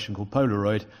corporation called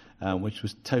Polaroid, which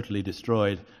was totally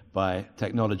destroyed by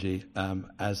technology,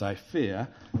 as I fear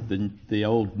the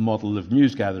old model of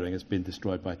news gathering has been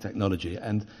destroyed by technology.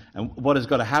 And what has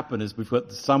got to happen is we've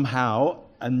got somehow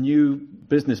a new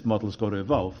business model has got to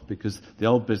evolve, because the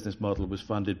old business model was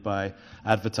funded by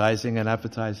advertising, and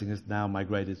advertising has now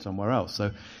migrated somewhere else.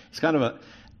 So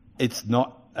it's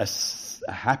not a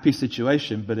happy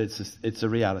situation, but it's a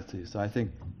reality. So I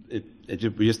think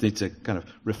we just need to kind of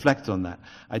reflect on that.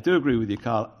 I do agree with you,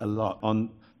 Carl, a lot on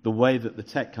the way that the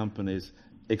tech companies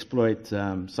exploit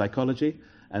psychology,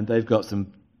 and they've got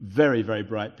some very, very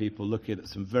bright people looking at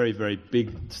some very, very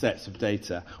big sets of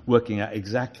data, working out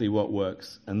exactly what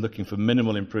works and looking for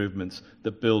minimal improvements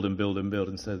that build and build and build,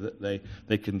 and so that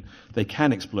they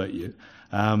can exploit you.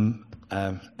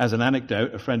 As an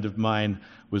anecdote, a friend of mine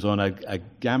was on a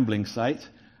gambling site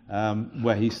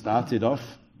where he started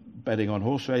off betting on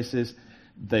horse races.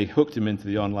 They hooked him into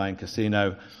the online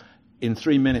casino. In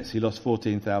 3 minutes, he lost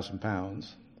 £14,000.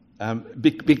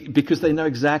 Because they know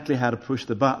exactly how to push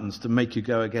the buttons to make you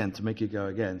go again.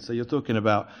 So you're talking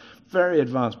about very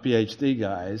advanced PhD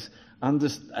guys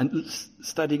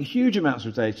studying huge amounts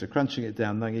of data, crunching it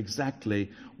down, knowing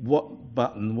exactly what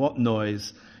button, what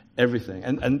noise, everything.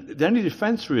 And the only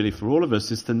defense really for all of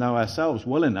us is to know ourselves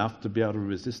well enough to be able to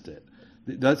resist it.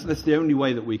 That's the only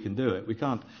way that we can do it. We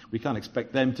can't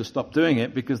expect them to stop doing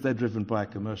it because they're driven by a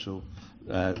commercial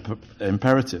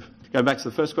imperative. Going back to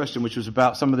the first question, which was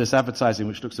about some of this advertising,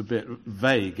 which looks a bit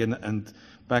vague, and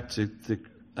back to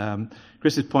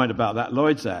Chris's point about that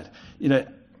Lloyd's ad.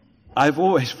 I've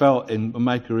always felt in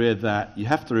my career that you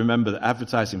have to remember that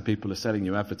advertising people are selling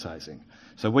you advertising.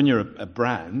 So when you're a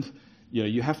brand,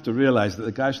 you have to realize that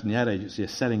the guys from the ad agency are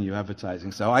selling you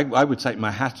advertising. So I would take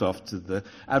my hat off to the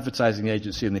advertising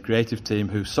agency and the creative team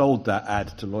who sold that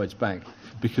ad to Lloyds Bank,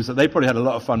 because they probably had a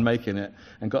lot of fun making it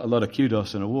and got a lot of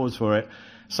kudos and awards for it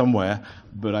somewhere,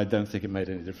 but I don't think it made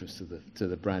any difference to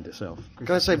the brand itself.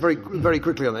 Can I say very, very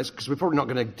quickly on this, because we're probably not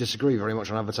going to disagree very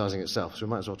much on advertising itself, so we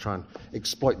might as well try and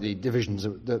exploit the divisions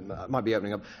that might be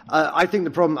opening up. I think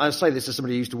the problem, I say this as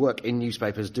somebody who used to work in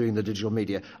newspapers doing the digital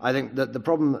media, I think that the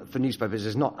problem for newspapers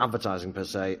is not advertising per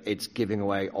se, it's giving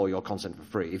away all your content for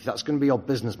free. If that's going to be your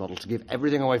business model, to give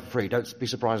everything away for free, don't be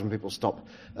surprised when people stop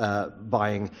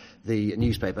buying the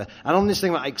newspaper. And on this thing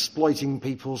about exploiting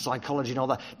people's psychology and all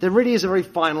that, there really is a very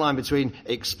fine line between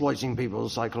exploiting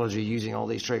people's psychology using all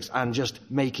these tricks and just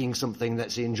making something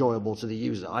that's enjoyable to the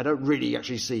user. I don't really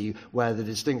actually see where the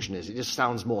distinction is. It just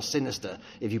sounds more sinister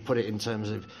if you put it in terms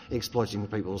of exploiting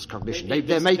people's cognition. They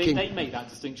make that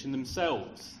distinction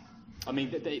themselves. I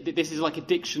mean, this is like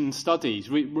addiction studies.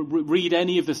 Read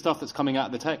any of the stuff that's coming out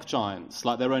of the tech giants,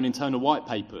 like their own internal white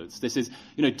papers. This is,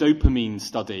 dopamine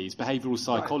studies, behavioural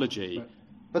psychology. Right.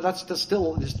 But that's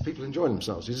still just people enjoying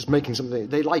themselves. You're just making something,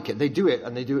 they like it. They do it,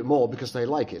 and they do it more because they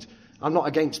like it. I'm not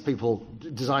against people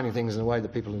designing things in a way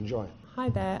that people enjoy. Hi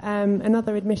there.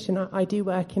 Another admission, I do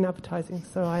work in advertising,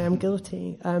 so I am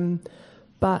guilty.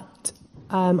 But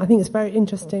I think it's very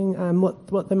interesting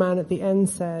what the man at the end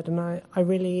said, and I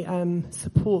really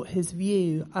support his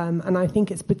view. And I think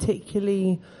it's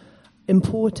particularly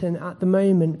important at the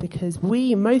moment because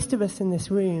most of us in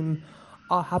this room,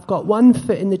 have got one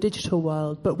foot in the digital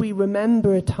world, but we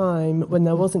remember a time when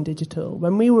there wasn't digital.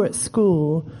 When we were at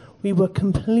school, we were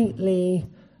completely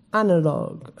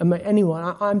analog.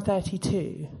 I'm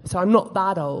 32, so I'm not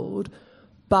that old,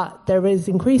 but there is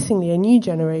increasingly a new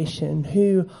generation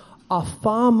who are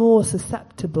far more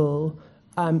susceptible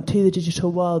to the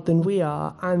digital world than we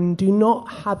are, and do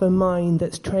not have a mind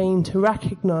that's trained to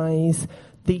recognise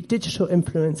the digital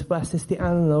influence versus the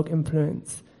analog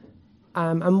influence.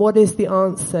 And what is the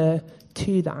answer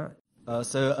to that?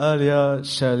 So earlier,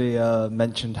 Shirley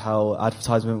mentioned how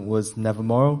advertisement was never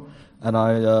moral, and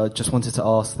I just wanted to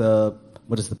ask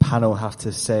what does the panel have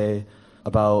to say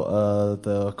about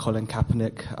the Colin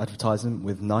Kaepernick advertisement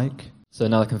with Nike? So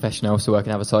another confession, I also work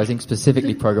in advertising,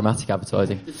 specifically programmatic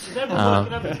advertising. It's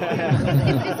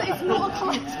not a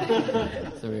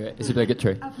collective. So it's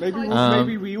obligatory.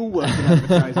 Maybe we all work in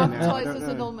advertising now. Advertisers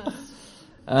Anonymous.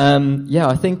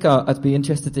 I think I'd be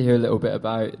interested to hear a little bit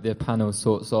about the panel's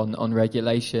thoughts on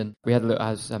regulation. I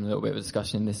was having a little bit of a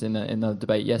discussion in the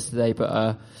debate yesterday,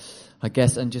 but I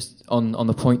guess, and just on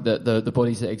the point that the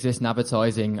bodies that exist in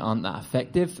advertising aren't that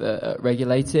effective at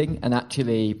regulating, and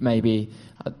actually maybe,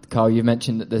 Carl, you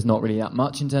mentioned that there's not really that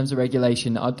much in terms of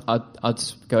regulation. I'd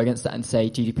go against that and say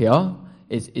GDPR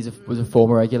was a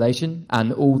form of regulation,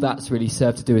 and all that's really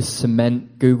served to do is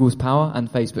cement Google's power and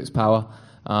Facebook's power.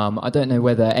 I don't know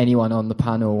whether anyone on the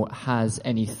panel has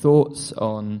any thoughts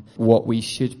on what we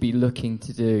should be looking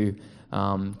to do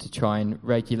to try and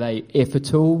regulate, if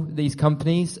at all, these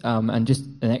companies. And just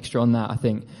an extra on that, I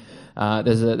think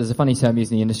there's a funny term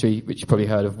used in the industry, which you've probably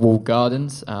heard of, walled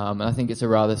gardens. And I think it's a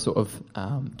rather sort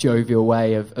of jovial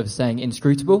way of saying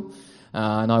inscrutable.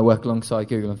 And I work alongside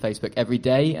Google and Facebook every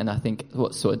day, and I think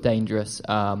what's sort of dangerous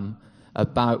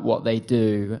about what they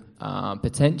do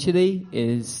potentially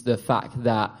is the fact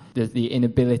that there's the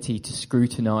inability to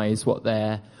scrutinise what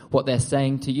they're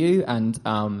saying to you, and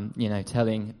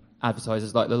telling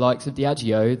advertisers like the likes of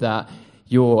Diageo that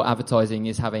your advertising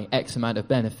is having X amount of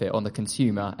benefit on the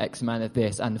consumer, X amount of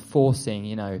this, and forcing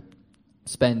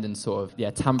spend and sort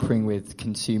of tampering with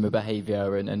consumer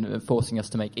behaviour and forcing us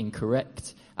to make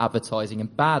incorrect advertising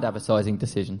and bad advertising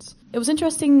decisions. It was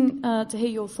interesting to hear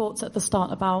your thoughts at the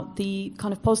start about the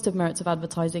kind of positive merits of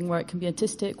advertising, where it can be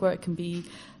artistic, where it can be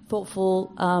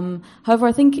thoughtful. However,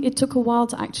 I think it took a while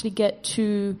to actually get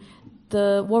to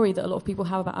the worry that a lot of people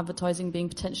have about advertising being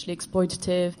potentially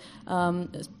exploitative,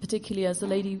 particularly as the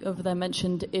lady over there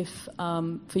mentioned, if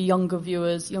for younger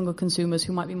viewers, younger consumers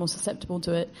who might be more susceptible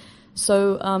to it.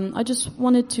 So I just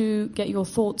wanted to get your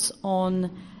thoughts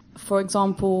on, for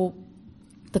example,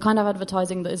 the kind of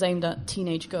advertising that is aimed at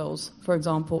teenage girls, for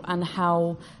example, and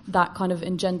how that kind of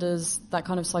engenders that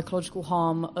kind of psychological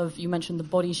harm of, you mentioned the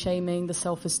body shaming, the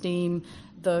self-esteem,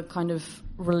 the kind of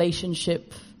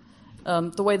relationship,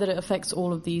 the way that it affects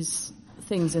all of these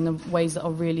things in the ways that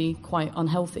are really quite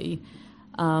unhealthy.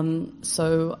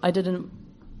 So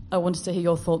I wanted to hear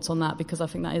your thoughts on that, because I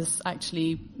think that is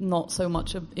actually not so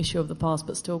much an issue of the past,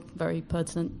 but still very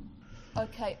pertinent.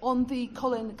 Okay, on the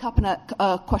Colin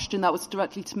Kaepernick question that was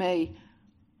directly to me,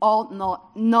 aren't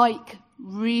not Nike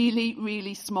really,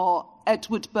 really smart?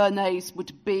 Edward Bernays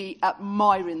would be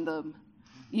admiring them.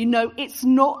 You know, it's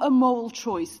not a moral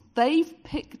choice. They've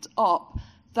picked up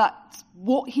that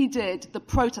what he did, the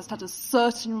protest, had a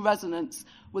certain resonance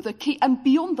with a key, and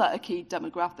beyond that, a key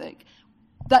demographic.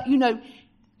 That, you know,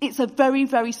 it's a very,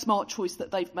 very smart choice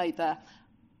that they've made there.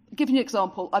 Giving you an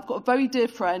example, I've got a very dear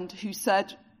friend who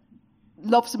said,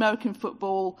 loves American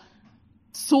football,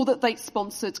 saw that they'd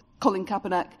sponsored Colin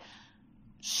Kaepernick,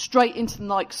 straight into the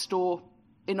Nike store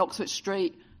in Oxford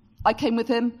Street. I came with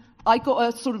him. I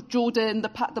got a sort of Jordan,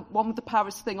 the one with the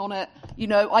Paris thing on it. You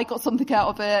know, I got something out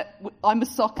of it. I'm a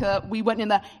sucker. We went in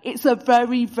there. It's a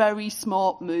very, very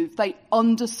smart move. They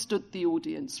understood the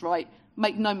audience, right?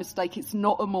 Make no mistake, it's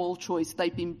not a moral choice.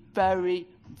 They've been very,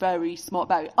 very smart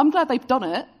about it. I'm glad they've done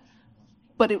it,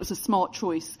 but it was a smart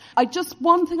choice.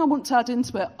 One thing I want to add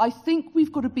into it, I think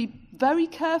we've got to be very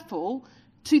careful.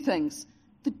 Two things.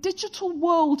 The digital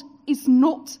world is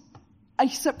not a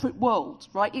separate world,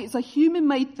 right? It is a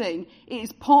human-made thing. It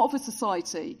is part of a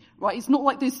society, right? It's not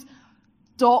like this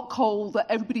dark hole that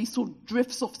everybody sort of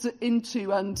drifts off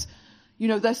into and, you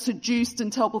know, they're seduced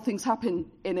and terrible things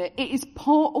happen in it. It is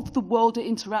part of the world. It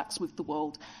interacts with the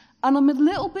world. And I'm a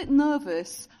little bit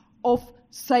nervous of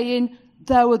saying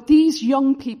there are these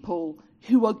young people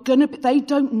who are going to be, they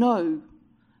don't know.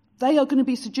 They are going to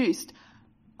be seduced.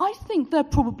 I think they're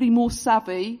probably more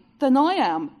savvy than I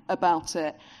am about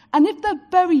it. And if they're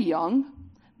very young,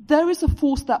 there is a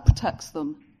force that protects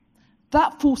them.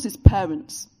 That force is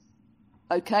parents.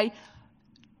 Okay?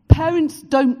 Parents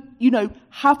don't, you know,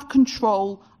 have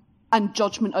control and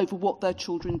judgment over what their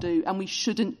children do, and we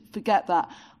shouldn't forget that.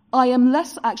 I am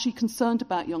less actually concerned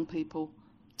about young people,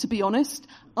 to be honest.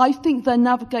 I think they're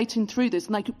navigating through this,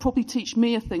 and they could probably teach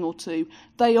me a thing or two.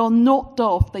 They are not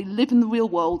daft. They live in the real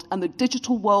world, and the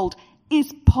digital world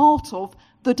is part of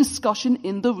the discussion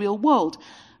in the real world.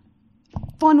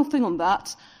 Final thing on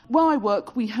that. Where I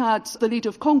work, we had the leader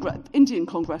of Indian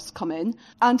Congress come in,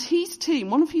 and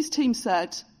one of his team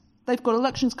said, they've got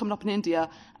elections coming up in India,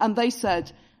 and they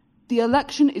said, the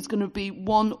election is going to be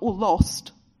won or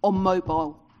lost on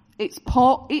mobile. It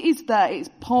is there, it's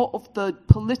part of the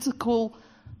political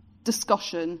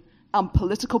discussion and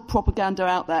political propaganda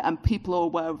out there, and people are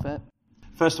aware of it.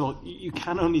 First of all, you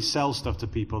can only sell stuff to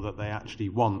people that they actually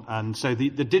want. And so the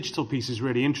digital piece is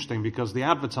really interesting, because the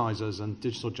advertisers, and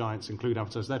digital giants include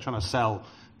advertisers, they're trying to sell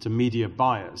to media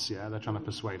buyers. Yeah, they're trying to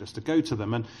persuade us to go to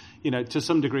them. And, you know, to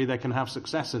some degree they can have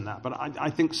success in that. But I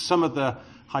think some of the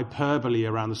hyperbole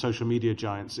around the social media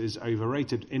giants is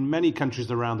overrated. In many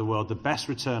countries around the world, the best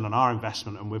return on our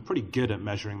investment, and we're pretty good at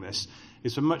measuring this,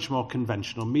 is for much more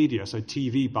conventional media. So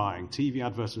TV buying, TV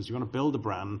advertisements. You want to build a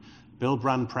brand, build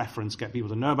brand preference, get people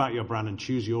to know about your brand and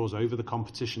choose yours over the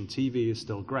competition. TV is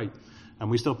still great. And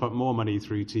we still put more money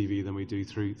through TV than we do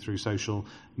through social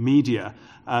media.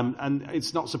 And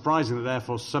it's not surprising that,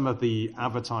 therefore, some of the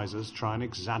advertisers try and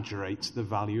exaggerate the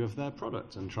value of their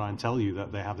product and try and tell you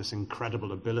that they have this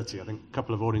incredible ability. I think a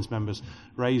couple of audience members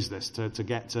raised this to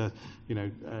get to, you know,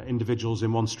 individuals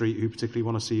in one street who particularly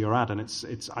want to see your ad. And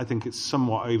I think it's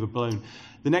somewhat overblown.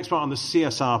 The next part on the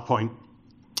CSR point,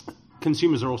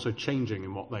 consumers are also changing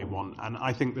in what they want. And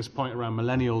I think this point around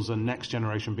millennials and next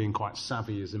generation being quite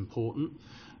savvy is important.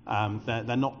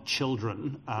 They're not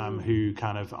children who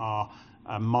kind of are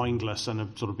mindless and are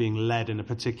sort of being led in a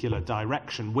particular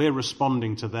direction. We're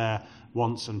responding to their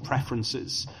wants and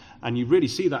preferences. And you really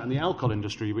see that in the alcohol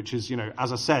industry, which is, you know,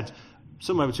 as I said,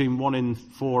 somewhere between 1 in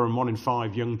 4 and 1 in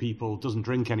 5 young people doesn't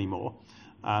drink anymore.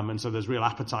 And so there's real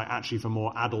appetite actually for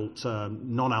more adult,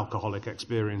 non-alcoholic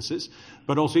experiences.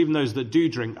 But also even those that do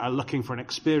drink are looking for an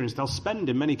experience. They'll spend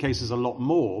in many cases a lot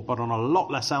more, but on a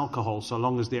lot less alcohol, so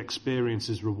long as the experience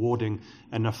is rewarding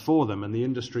enough for them. And the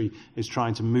industry is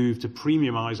trying to move to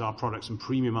premiumize our products and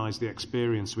premiumize the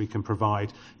experience we can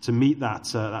provide to meet that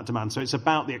demand. So it's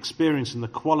about the experience and the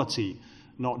quality,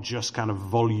 not just kind of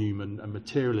volume and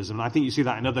materialism. And I think you see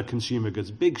that in other consumer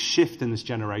goods. Big shift in this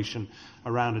generation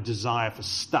around a desire for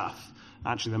stuff.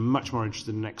 Actually, they're much more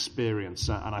interested in experience.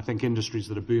 And I think industries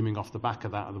that are booming off the back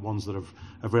of that are the ones that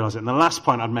have realized it. And the last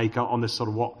point I'd make on this sort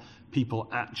of what people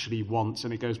actually want,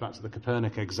 and it goes back to the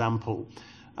Copernic example.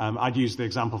 I'd use the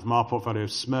example from our portfolio of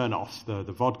Smirnoff,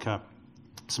 the vodka.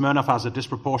 Smirnoff has a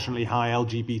disproportionately high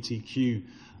LGBTQ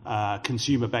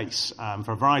consumer base.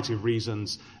 For a variety of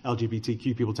reasons,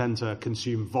 LGBTQ people tend to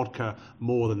consume vodka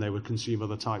more than they would consume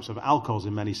other types of alcohols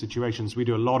in many situations. We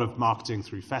do a lot of marketing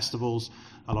through festivals,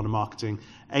 a lot of marketing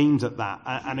aimed at that.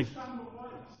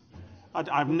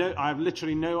 I've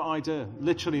literally no idea.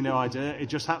 It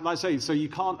just happened. Like I say, so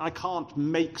I can't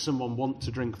make someone want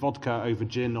to drink vodka over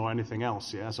gin or anything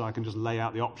else. Yeah, so I can just lay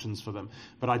out the options for them.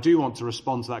 But I do want to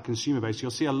respond to that consumer base.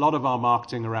 You'll see a lot of our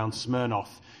marketing around Smirnoff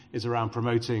is around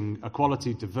promoting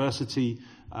equality, diversity,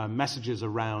 messages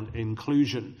around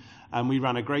inclusion. And we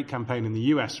ran a great campaign in the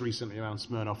US recently around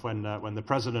Smirnoff when the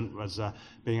president was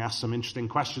being asked some interesting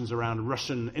questions around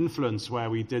Russian influence, where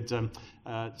we did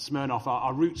Smirnoff.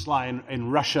 Our roots lie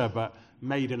in Russia, but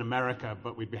made in America,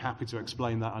 but we'd be happy to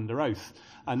explain that under oath.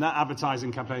 And that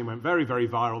advertising campaign went very, very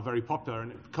viral, very popular,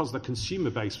 and because the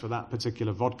consumer base for that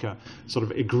particular vodka sort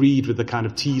of agreed with the kind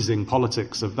of teasing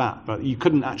politics of that. But you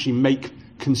couldn't actually make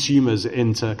consumers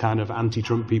into kind of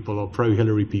anti-Trump people or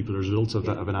pro-Hillary people as a result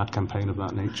of an ad campaign of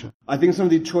that nature. I think some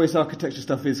of the choice architecture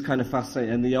stuff is kind of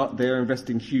fascinating, and they are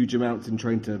investing huge amounts in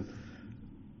trying to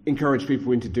encourage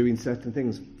people into doing certain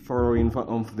things, following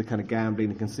on for the kind of gambling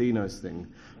and casinos thing.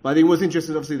 But I think what's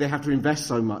interesting, obviously, they have to invest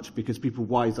so much because people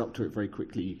wise up to it very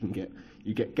quickly.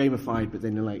 You get gamified, but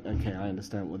then you're like, okay, I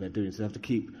understand what they're doing. So they have to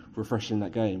keep refreshing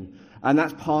that game. And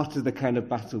that's part of the kind of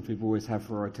battle people always have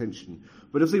for our attention.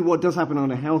 But obviously what does happen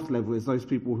on a health level is those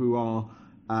people who are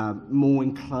more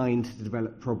inclined to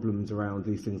develop problems around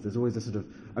these things. There's always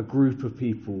a group of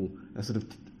people, a sort of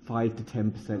 5 to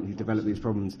 10% who develop these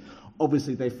problems.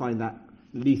 Obviously, they find that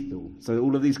lethal. So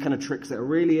all of these kind of tricks that are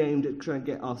really aimed at trying to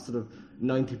get our sort of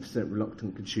 90%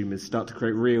 reluctant consumers start to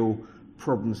create real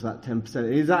problems for that 10%.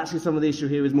 And is actually some of the issue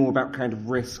here is more about kind of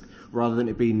risk rather than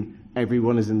it being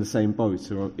everyone is in the same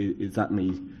boat. Or is that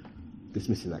me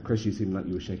dismissing that? Chris, you seem like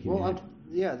you were shaking your head.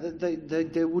 Yeah,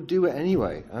 they would do it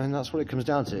anyway. I mean, that's what it comes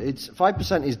down to.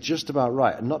 5% is just about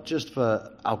right, and not just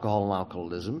for alcohol and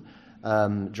alcoholism,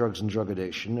 drugs and drug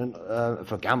addiction, and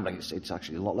for gambling, it's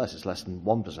actually a lot less. It's less than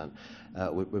 1%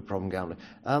 with problem gambling.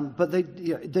 But they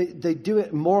do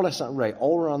it more or less at that rate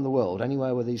all around the world,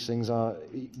 anywhere where these things are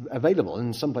available, and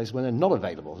in some places where they're not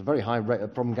available. There's a very high rate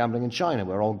of problem gambling in China,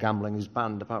 where all gambling is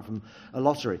banned apart from a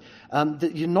lottery.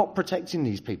 You're not protecting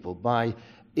these people by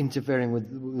interfering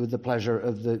with the pleasure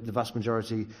of the vast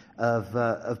majority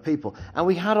of people. And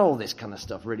we had all this kind of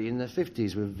stuff really in the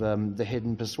 50s with the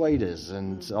hidden persuaders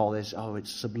and all this, it's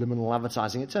subliminal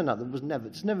advertising. It turned out there's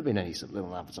never been any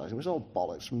subliminal advertising. It was all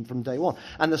bollocks from day one.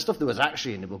 And the stuff that was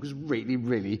actually in the book was really,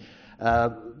 really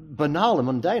banal and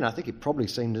mundane. I think it probably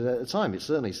seemed at the time. It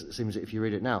certainly seems if you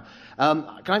read it now. Can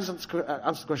I just answer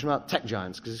the question about tech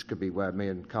giants, because this could be where me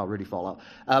and Carl really fall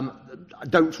out.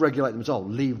 Don't regulate them at all.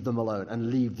 Leave them alone and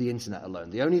leave the internet alone.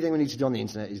 The only thing we need to do on the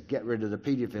internet is get rid of the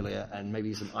paedophilia and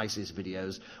maybe some ISIS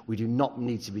videos. We do not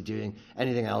need to be doing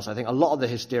anything else. I think a lot of the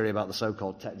hysteria about the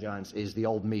so-called tech giants is the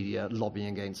old media lobbying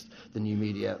against the new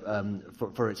media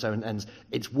for its own ends.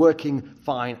 It's working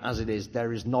fine as it is.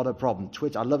 There is not a problem.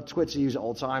 Twitter, I love Twitter, use it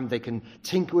all the time. They can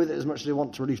tinker with it as much as they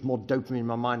want to release more dopamine in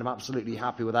my mind. I'm absolutely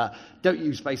happy with that. Don't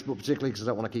use Facebook particularly because I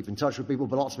don't want to keep in touch with people,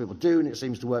 but lots of people do, and it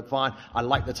seems to work fine. I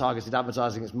like the targeted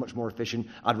advertising. It's much more efficient.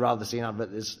 I'd rather see an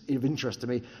advert that's of interest to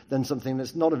me than something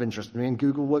that's not of interest to me, and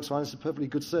Google works fine. It's a perfectly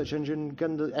good search engine,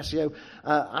 and the SEO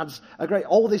ads are great.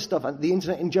 All this stuff, and the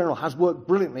internet in general, has worked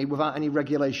brilliantly without any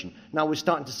regulation. Now we're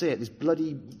starting to see it. There's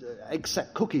bloody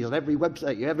accept cookies on every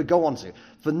website you ever go onto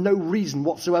for no reason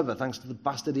whatsoever, thanks to the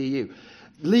bastard EU.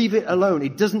 Leave it alone.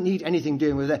 It doesn't need anything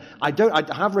doing with it. I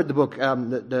have read the book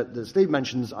that Steve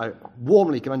mentions. I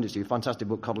warmly commend it to you. Fantastic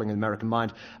book, Coddling the American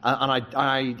Mind. And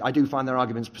I do find their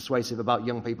arguments persuasive about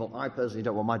young people. I personally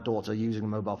don't want my daughter using a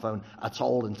mobile phone at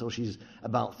all until she's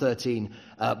about 13.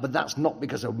 But that's not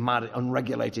because of mad,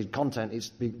 unregulated content.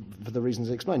 It's for the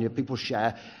reasons I explained. People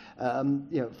share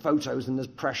photos, and there's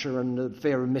pressure and the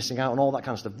fear of missing out and all that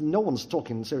kind of stuff. No one's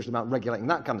talking seriously about regulating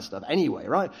that kind of stuff anyway,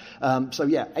 right?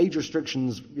 Age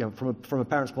restrictions, from a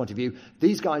parent's point of view,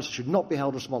 these guys should not be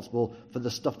held responsible for the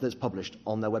stuff that's published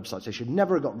on their websites. They should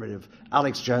never have got rid of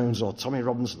Alex Jones or Tommy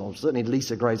Robinson or certainly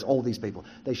Lisa Grace, all these people.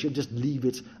 They should just leave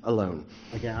it alone.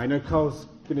 Okay, I know Carl's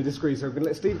going to disagree, so I'm going to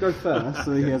let Steve go first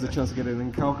so he has a chance to get in,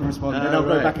 and Carl can respond. Then I'll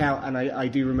go back out, and I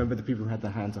do remember the people who had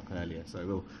their hands up earlier, so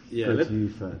we'll go to you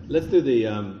first. Let's do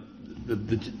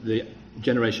the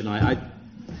generation I.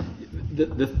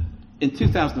 In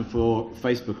 2004,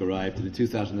 Facebook arrived, and in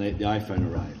 2008, the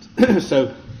iPhone arrived.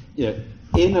 So,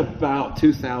 in about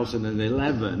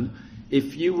 2011,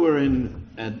 if you were in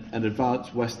an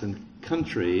advanced Western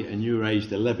country and you were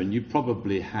aged 11, you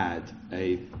probably had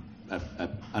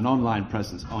an online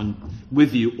presence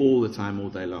with you all the time, all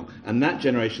day long. And that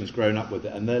generation's grown up with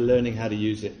it, and they're learning how to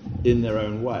use it in their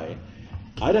own way.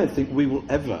 I don't think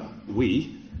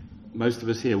most of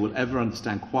us here, will ever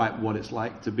understand quite what it's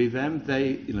like to be them.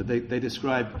 They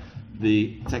describe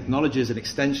the technology as an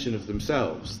extension of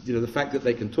themselves. The fact that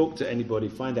they can talk to anybody,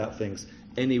 find out things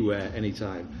anywhere,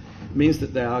 anytime, means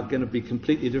that they are going to be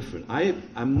completely different.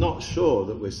 I'm not sure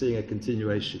that we're seeing a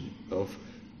continuation of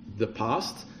the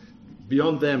past.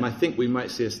 Beyond them, I think we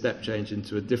might see a step change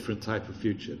into a different type of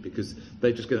future, because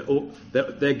they're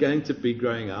going to be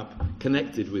growing up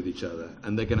connected with each other,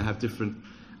 and they're going to have different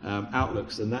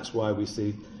outlooks, and that's why we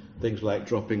see things like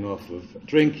dropping off of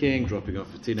drinking, dropping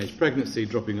off of teenage pregnancy,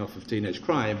 dropping off of teenage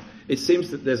crime. It seems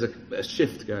that there's a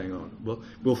shift going on.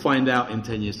 We'll find out in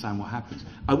 10 years' time what happens.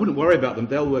 I wouldn't worry about them.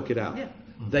 They'll work it out. Yeah.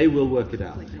 They will work it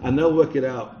out. And they'll work it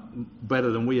out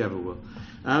better than we ever will.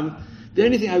 The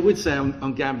only thing I would say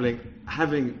on gambling,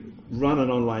 having run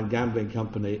an online gambling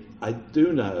company, I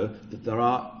do know that there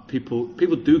are people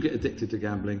do get addicted to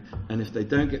gambling, and if they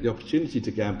don't get the opportunity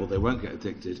to gamble, they won't get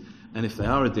addicted. And if they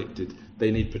are addicted,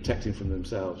 they need protecting from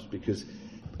themselves, because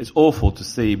it's awful to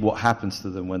see what happens to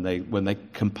them when they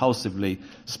compulsively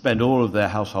spend all of their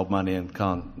household money and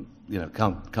can't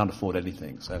afford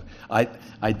anything. So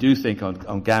I do think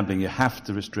on gambling, you have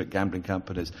to restrict gambling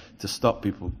companies to stop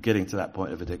people getting to that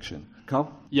point of addiction.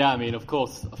 Carl? Yeah, I mean, of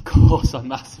course, I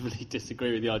massively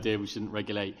disagree with the idea we shouldn't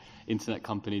regulate internet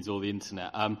companies or the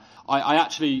internet. I'm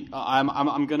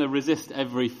going to resist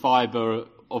every fibre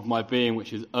of my being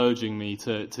which is urging me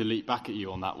to leap back at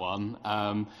you on that one,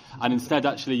 and instead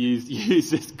actually use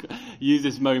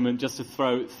this moment just to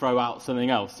throw out something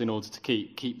else in order to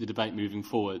keep the debate moving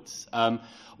forwards.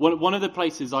 One of the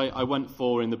places I went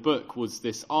for in the book was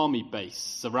this army base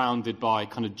surrounded by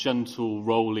kind of gentle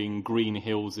rolling green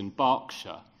hills in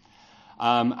Berkshire,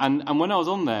 and when I was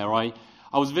on there, I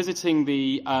was visiting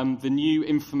the new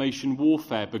Information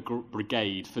Warfare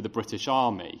Brigade for the British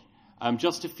Army.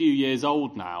 Just a few years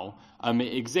old now.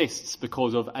 It exists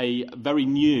because of a very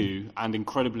new and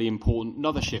incredibly important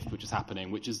another shift which is happening,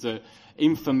 which is that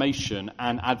information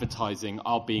and advertising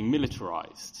are being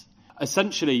militarized.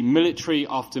 Essentially, military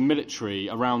after military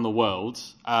around the world,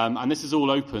 and this is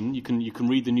all open. You can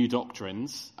read the new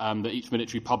doctrines that each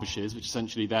military publishes, which is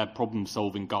essentially their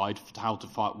problem-solving guide for how to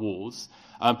fight wars.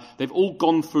 They've all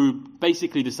gone through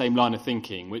basically the same line of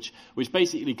thinking, which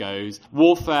basically goes,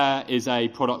 warfare is a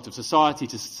product of society.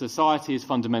 Society is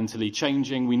fundamentally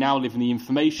changing. We now live in the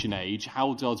information age.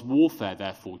 How does warfare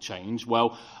therefore change?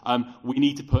 Well, we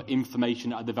need to put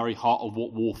information at the very heart of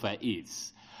what warfare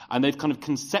is. And they've kind of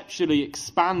conceptually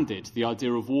expanded the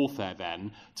idea of warfare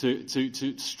then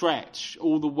to stretch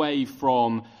all the way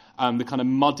from the kind of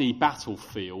muddy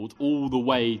battlefield all the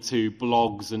way to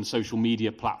blogs and social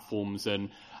media platforms and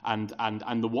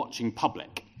the watching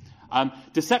public.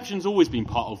 Deception's always been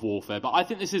part of warfare, but I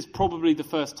think this is probably the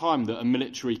first time that a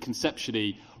military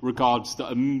conceptually regards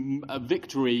that a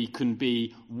victory can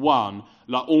be won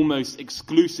like almost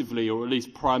exclusively, or at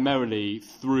least primarily,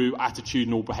 through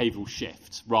attitudinal behavioural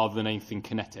shift rather than anything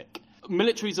kinetic.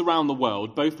 Militaries around the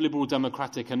world, both liberal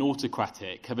democratic and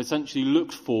autocratic, have essentially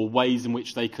looked for ways in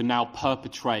which they can now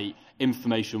perpetrate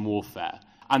information warfare.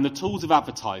 And the tools of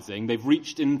advertising, they've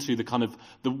reached into the kind of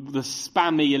the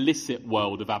spammy, illicit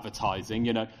world of advertising,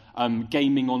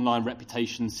 gaming online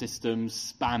reputation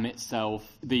systems, spam itself,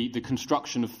 the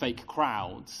construction of fake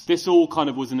crowds. This all kind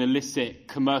of was an illicit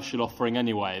commercial offering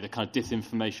anyway, the kind of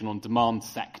disinformation on demand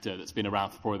sector that's been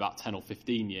around for probably about 10 or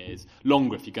 15 years,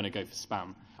 longer if you're going to go for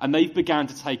spam. And they've began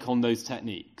to take on those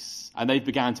techniques, and they've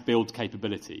began to build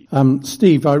capability.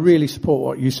 Steve, I really support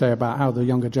what you say about how the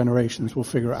younger generations will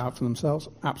figure it out for themselves.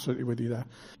 Absolutely with you there.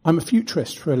 I'm a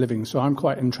futurist for a living, so I'm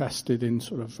quite interested in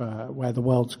sort of where the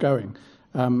world's going.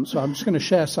 So I'm just going to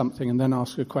share something and then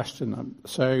ask a question.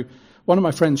 So one of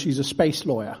my friends, she's a space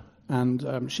lawyer,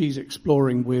 and she's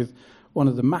exploring with one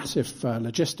of the massive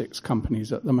logistics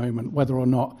companies at the moment whether or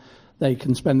not they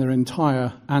can spend their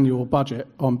entire annual budget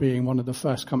on being one of the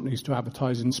first companies to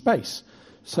advertise in space.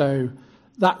 So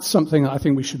that's something that I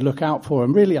think we should look out for.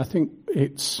 And really, I think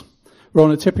we're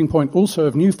on a tipping point also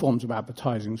of new forms of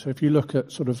advertising. So if you look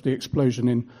at sort of the explosion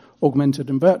in augmented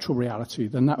and virtual reality,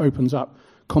 then that opens up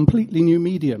completely new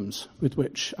mediums with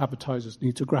which advertisers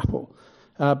need to grapple.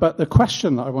 But the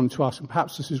question that I wanted to ask, and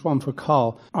perhaps this is one for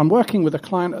Carl, I'm working with a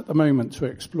client at the moment to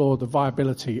explore the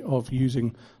viability of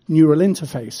using neural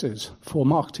interfaces for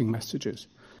marketing messages.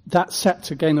 That's set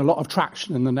to gain a lot of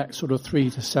traction in the next sort of 3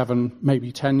 to 7,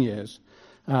 maybe 10 years.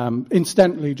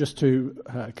 Incidentally, just to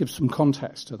give some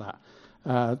context to that,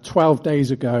 12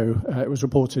 days ago, it was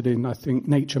reported in, I think,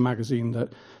 Nature magazine that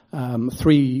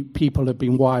 3 people have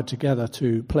been wired together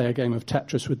to play a game of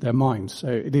Tetris with their minds. So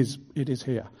it is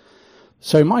here.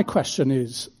 So my question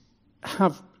is,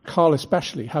 Carl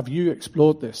especially, have you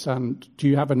explored this, and do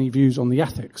you have any views on the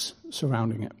ethics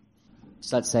surrounding it?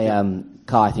 So let's say,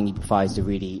 Carl, I think he provides a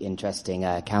really interesting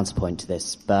counterpoint to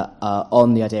this. But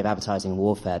on the idea of advertising and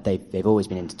warfare, they've always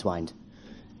been intertwined.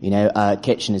 You know,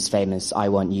 Kitchener's famous "I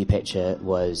Want You" picture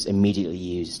was immediately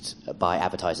used by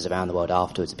advertisers around the world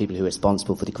afterwards. The people who were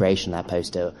responsible for the creation of that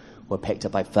poster were picked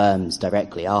up by firms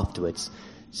directly afterwards.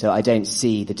 So I don't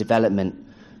see the development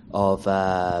of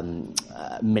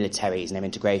militaries and their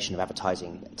integration of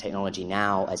advertising technology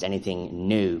now as anything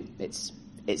new. It's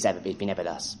been ever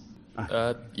thus.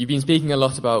 You've been speaking a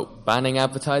lot about banning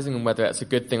advertising and whether that's a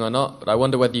good thing or not, but I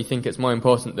wonder whether you think it's more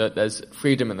important that there's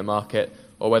freedom in the market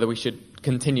or whether we should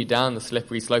continue down the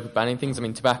slippery slope of banning things. I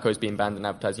mean, tobacco is being banned in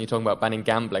advertising. You're talking about banning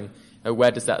gambling.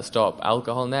 Where does that stop?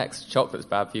 Alcohol next? Chocolate's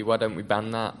bad for you. Why don't we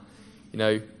ban that? You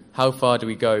know, how far do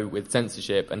we go with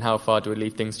censorship and how far do we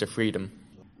leave things to freedom?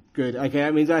 Good. Okay.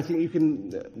 I mean, I think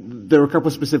there are a couple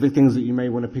of specific things that you may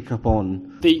want to pick up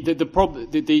on.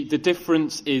 The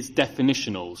difference is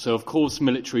definitional. So, of course,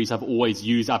 militaries have always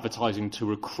used advertising to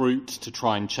recruit, to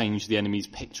try and change the enemy's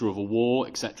picture of a war,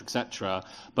 etc., etc.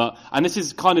 And this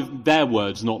is kind of their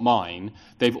words, not mine.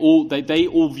 They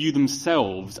all view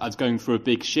themselves as going through a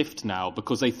big shift now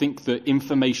because they think that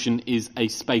information is a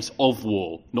space of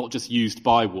war, not just used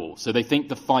by war. So they think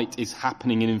the fight is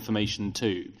happening in information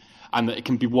too, and that it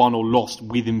can be won or lost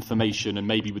with information and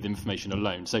maybe with information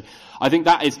alone. So I think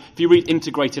that is, if you read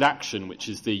Integrated Action, which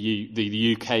is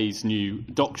the UK's new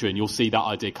doctrine, you'll see that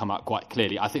idea come out quite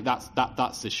clearly. I think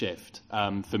that's the shift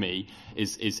for me,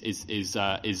 is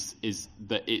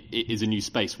that it is a new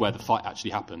space where the fight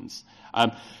actually happens.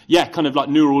 Kind of like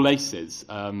neural laces.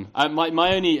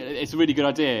 It's a really good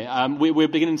idea. We're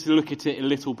beginning to look at it a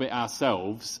little bit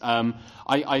ourselves.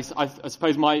 I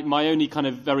suppose my only kind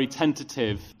of very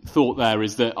tentative thought there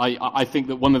is that I think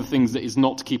that one of the things that is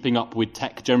not keeping up with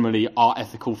tech generally are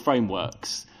ethical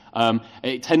frameworks.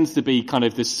 It tends to be kind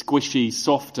of the squishy,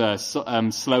 softer,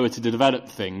 slower to develop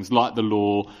things like the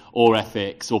law or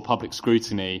ethics or public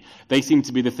scrutiny. They seem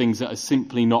to be the things that are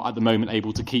simply not at the moment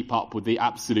able to keep up with the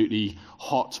absolutely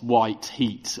hot white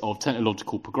heat of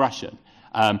technological progression.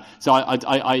 So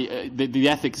the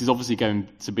ethics is obviously going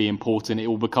to be important. It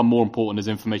will become more important as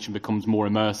information becomes more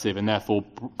immersive and therefore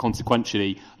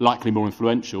consequentially likely more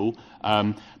influential.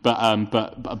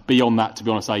 But beyond that, to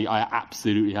be honest, I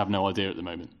absolutely have no idea at the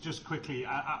moment. Just quickly,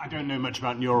 I don't know much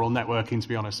about neural networking, to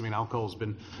be honest. I mean, alcohol's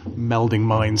been melding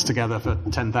minds together for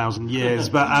 10,000 years.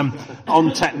 But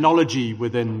on technology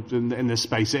in this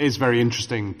space, it is very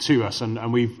interesting to us.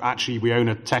 And we own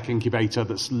a tech incubator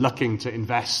that's looking to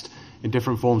invest in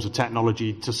different forms of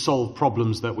technology to solve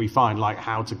problems that we find, like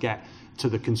how to get to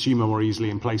the consumer more easily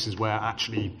in places where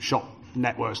actually shop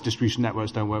networks, distribution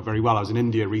networks don't work very well. I was in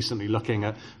India recently looking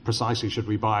at precisely should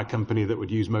we buy a company that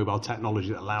would use mobile technology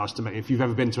that allow us to make, if you've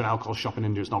ever been to an alcohol shop in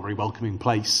India, it's not a very welcoming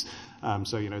place.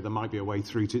 So, there might be a way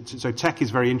through so tech is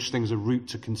very interesting as a route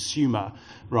to consumer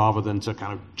rather than to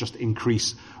kind of just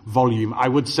increase volume. I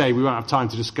would say we won't have time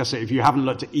to discuss it. If you haven't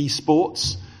looked at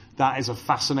esports, that is a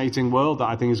fascinating world that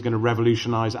I think is going to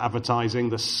revolutionize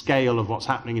advertising. The scale of what's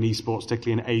happening in esports,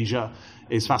 particularly in Asia,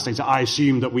 is fascinating. So I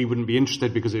assume that we wouldn't be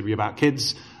interested because it'd be about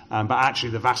kids. But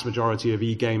actually the vast majority of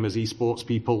e-gamers, esports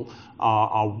people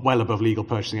are well above legal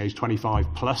purchasing age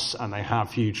 25 plus, and they have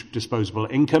huge disposable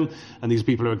income. And these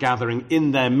people who are gathering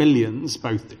in their millions,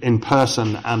 both in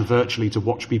person and virtually, to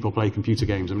watch people play computer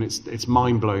games. I mean, it's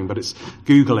mind-blowing, but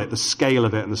Google it, the scale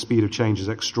of it and the speed of change is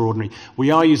extraordinary.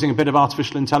 We are using a bit of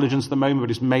artificial intelligence at the moment,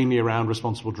 but it's mainly around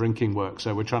responsible drinking work.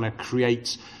 So we're trying to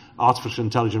create artificial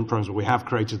intelligence programs, we have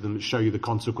created them that show you the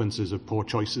consequences of poor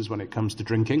choices when it comes to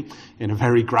drinking in a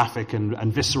very graphic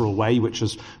and visceral way, which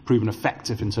has proven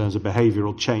effective in terms of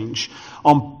behavioural change.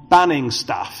 On banning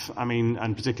stuff, I mean,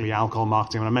 and particularly alcohol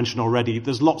marketing, and I mentioned already,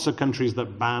 there's lots of countries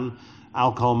that ban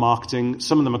alcohol marketing.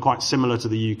 Some of them are quite similar to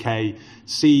the UK.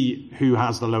 See who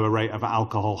has the lower rate of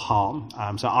alcohol harm.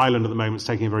 So Ireland at the moment is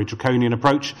taking a very draconian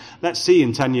approach. Let's see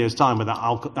in 10 years' time whether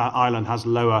Ireland has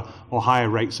lower or higher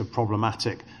rates of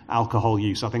problematic alcohol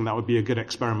use. I think that would be a good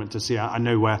experiment to see. I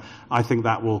know where I think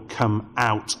that will come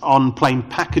out. On plain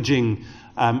packaging,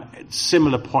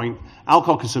 similar point.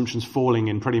 Alcohol consumption's falling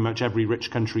in pretty much every rich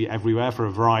country everywhere for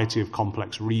a variety of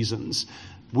complex reasons.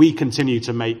 We continue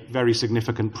to make very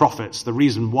significant profits. The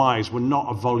reason why is we're not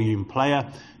a volume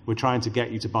player. We're trying to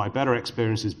get you to buy better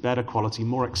experiences, better quality,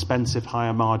 more expensive,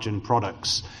 higher margin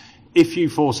products. If you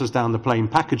force us down the plain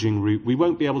packaging route, we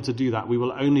won't be able to do that. We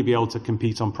will only be able to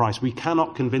compete on price. We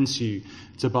cannot convince you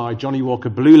to buy Johnnie Walker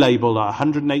Blue Label at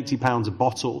 £180 a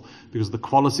bottle because of the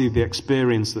quality of the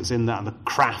experience that's in that and the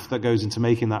craft that goes into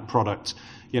making that product.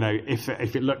 You know, if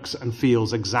it looks and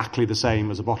feels exactly the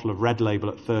same as a bottle of Red Label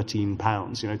at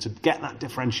 £13, you know, to get that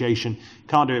differentiation,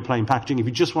 can't do it plain packaging. If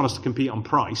you just want us to compete on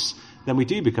price, then we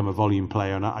do become a volume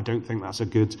player, and I don't think that's a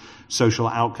good social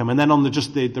outcome. And then on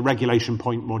the regulation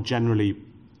point more generally,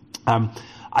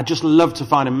 I'd just love to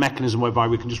find a mechanism whereby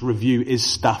we can just review, is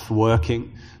stuff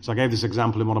working? So I gave this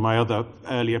example in one of my other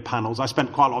earlier panels. I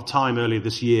spent quite a lot of time earlier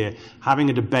this year having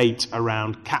a debate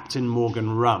around Captain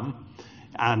Morgan rum,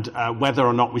 and whether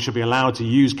or not we should be allowed to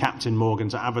use Captain Morgan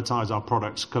to advertise our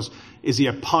products, because is he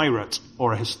a pirate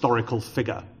or a historical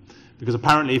figure? Because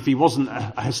apparently if he wasn't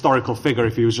a historical figure,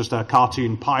 if he was just a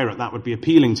cartoon pirate, that would be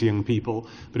appealing to young people.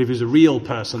 But if he was a real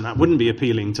person, that wouldn't be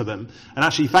appealing to them. And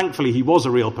actually, thankfully, he was a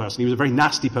real person. He was a very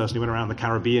nasty person. He went around the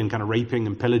Caribbean kind of raping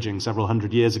and pillaging several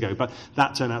hundred years ago. But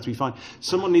that turned out to be fine.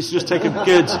 Someone needs to just take a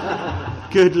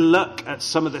good look at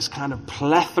some of this kind of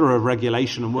plethora of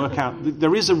regulation and work out.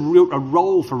 There is a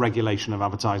role for regulation of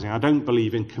advertising. I don't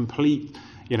believe in complete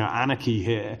anarchy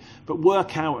here, but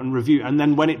work out and review. And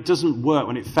then when it doesn't work,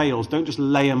 when it fails, don't just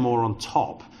layer more on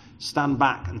top. Stand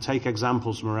back and take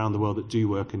examples from around the world that do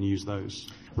work and use those.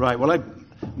 Right. Well,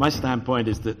 my standpoint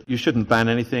is that you shouldn't ban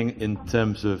anything in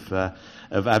terms of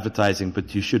advertising,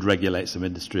 but you should regulate some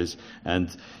industries.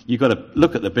 And you've got to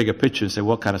look at the bigger picture and say,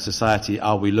 what kind of society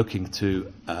are we looking to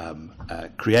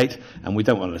create? And we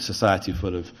don't want a society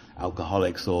full of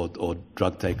alcoholics or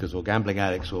drug takers or gambling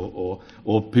addicts or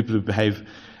people who behave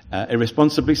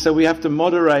irresponsibly. So we have to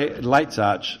moderate, light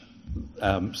touch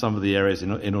some of the areas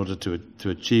in order to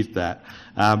achieve that.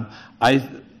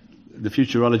 The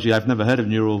futurology, I've never heard of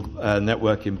neural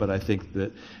networking, but I think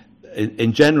that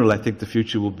in general, I think the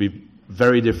future will be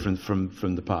very different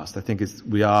from the past. I think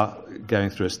we are going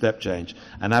through a step change,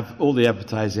 and all the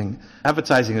advertising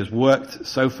has worked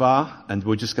so far, and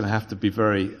we're just going to have to be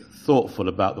very thoughtful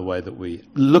about the way that we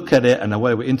look at it and the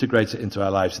way we integrate it into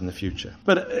our lives in the future.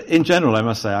 But in general, I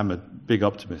must say I'm a big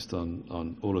optimist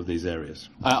on all of these areas.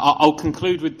 I'll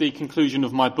conclude with the conclusion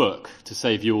of my book to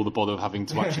save you all the bother of having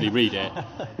to actually read it,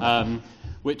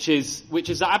 which is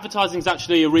that advertising is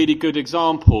actually a really good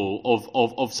example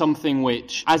of something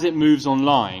which, as it moves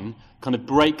online, kind of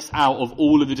breaks out of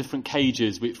all of the different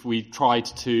cages which we tried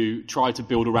to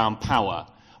build around power.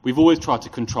 We've always tried to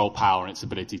control power and its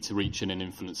ability to reach in and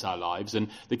influence our lives. And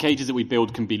the cages that we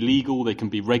build can be legal, they can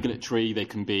be regulatory, they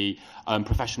can be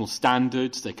professional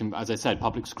standards, they can, as I said,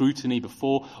 public scrutiny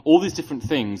before. All these different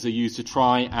things are used to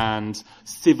try and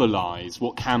civilize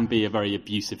what can be a very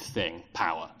abusive thing,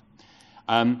 power.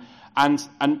 And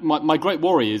my great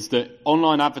worry is that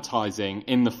online advertising,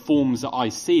 in the forms that I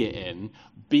see it in,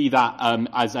 be that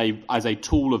as a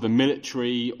tool of a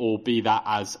military, or be that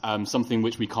as something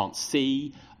which we can't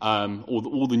see, or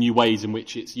all the new ways in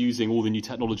which it's using all the new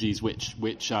technologies which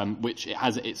it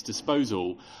has at its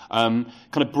disposal, kind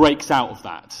of breaks out of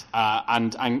that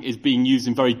and is being used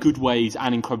in very good ways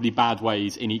and incredibly bad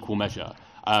ways in equal measure,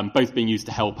 both being used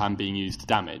to help and being used to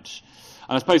damage.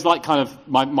 And I suppose, like, kind of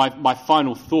my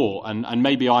final thought, and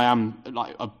maybe I am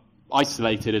like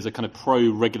isolated as a kind of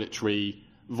pro-regulatory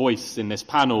voice in this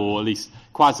panel, or at least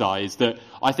quasi, is that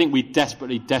I think we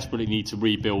desperately need to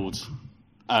rebuild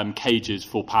cages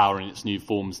for power in its new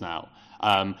forms now.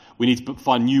 We need to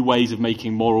find new ways of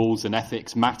making morals and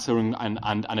ethics matter and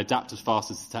adapt as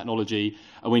fast as the technology.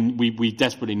 And we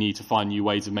desperately need to find new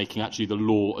ways of making actually the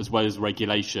law as well as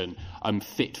regulation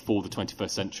fit for the 21st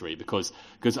century. Because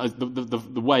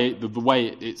the way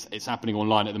it's happening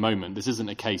online at the moment, this isn't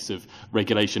a case of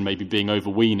regulation maybe being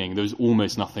overweening. There's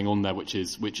almost nothing on there which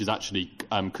is actually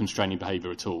constraining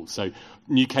behaviour at all. So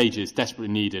new cages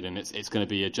desperately needed, and it's going to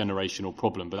be a generational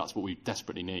problem, but that's what we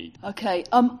desperately need. Okay,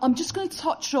 I'm just going to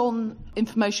touch on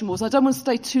information wars. I don't want to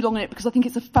stay too long on it because I think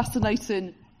it's a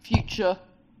fascinating future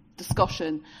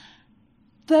discussion.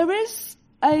 There is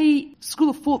a school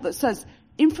of thought that says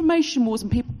information wars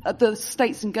and people, the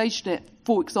states engaged in it,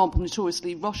 for example,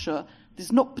 notoriously Russia. This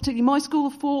is not particularly my school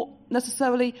of thought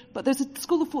necessarily, but there's a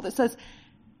school of thought that says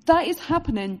that is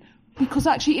happening because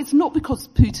actually it's not because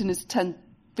Putin is 10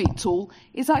 feet tall,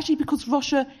 it's actually because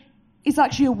Russia is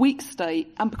actually a weak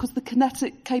state, and because the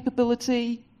kinetic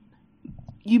capability,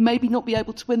 you maybe not be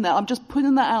able to win there. I'm just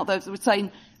putting that out there. We're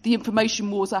saying the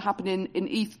information wars are happening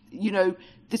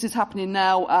this is happening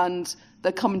now and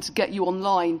they're coming to get you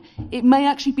online. It may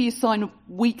actually be a sign of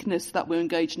weakness that we're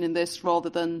engaging in this rather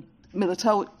than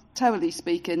militarily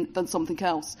speaking than something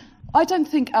else. I don't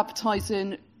think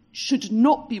advertising should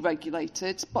not be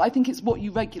regulated, but I think it's what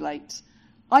you regulate.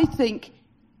 I think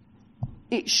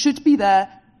it should be there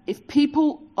if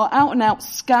people are out and out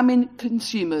scamming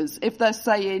consumers, if they're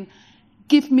saying,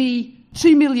 give me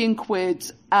 2 million quid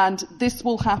and this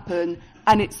will happen,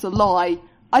 and it's a lie.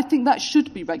 I think that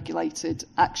should be regulated,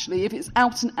 actually. If it's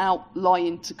out and out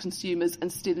lying to consumers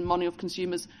and stealing money off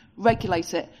consumers,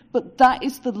 regulate it. But that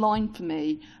is the line for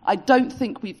me. I don't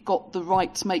think we've got the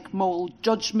right to make moral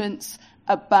judgments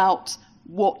about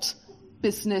what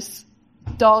business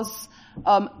does.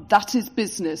 That is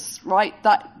business, right?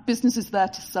 That business is there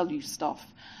to sell you stuff.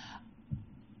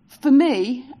 For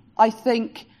me, I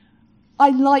think I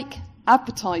like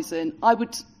advertising. I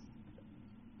would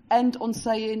end on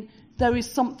saying there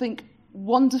is something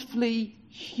wonderfully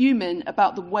human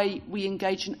about the way we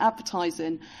engage in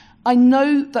advertising. I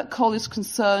know that Col is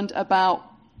concerned about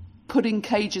putting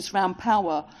cages around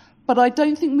power, but I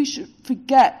don't think we should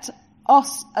forget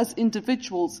us as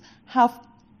individuals have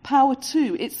power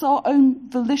too. It's our own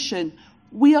volition.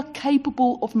 We are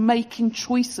capable of making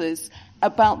choices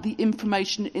about the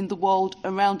information in the world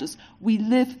around us. We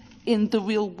live in the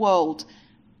real world.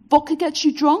 Vodka gets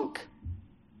you drunk?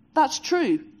 That's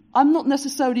true. I'm not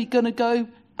necessarily going to go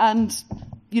and,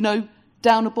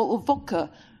 down a bottle of vodka.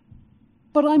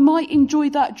 But I might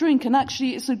enjoy that drink. And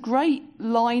actually, it's a great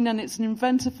line and it's an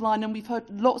inventive line. And we've heard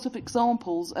lots of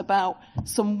examples about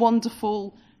some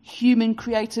wonderful human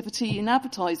creativity in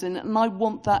advertising. And I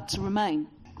want that to remain.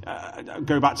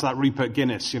 Go back to that Rupert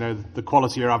Guinness, the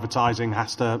quality of your advertising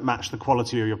has to match the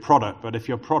quality of your product. But if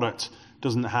your product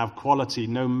doesn't have quality,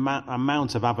 no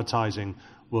amount of advertising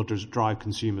will just drive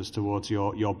consumers towards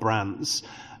your brands.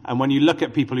 And when you look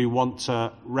at people who want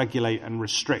to regulate and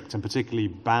restrict and particularly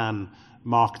ban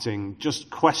marketing, just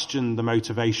question the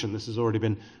motivation. This has already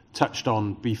been touched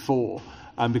on before.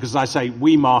 Because as I say,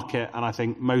 we market, and I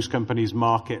think most companies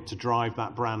market to drive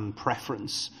that brand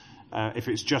preference. If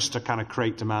it's just to kind of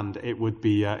create demand, it would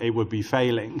be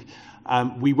failing.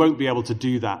 We won't be able to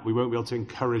do that. We won't be able to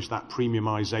encourage that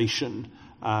premiumization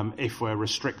if we're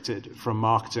restricted from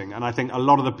marketing. And I think a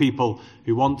lot of the people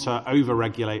who want to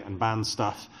over-regulate and ban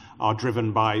stuff are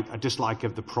driven by a dislike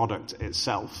of the product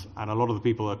itself. And a lot of the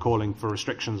people who are calling for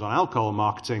restrictions on alcohol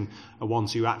marketing are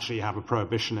ones who actually have a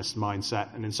prohibitionist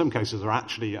mindset, and in some cases are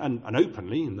actually, and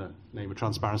openly, in the name of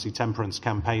transparency, temperance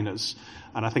campaigners.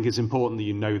 And I think it's important that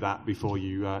you know that before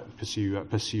you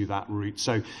pursue that route.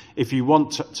 So if you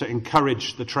want to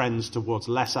encourage the trends towards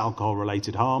less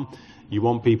alcohol-related harm, you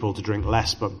want people to drink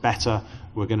less but better,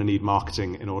 we're going to need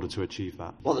marketing in order to achieve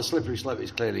that. Well, the slippery slope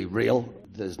is clearly real.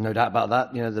 There's no doubt about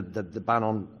that. The ban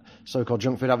on so-called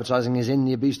junk food advertising is in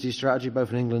the obesity strategy,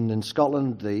 both in England and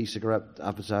Scotland. The e-cigarette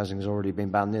advertising has already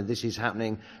been banned. This is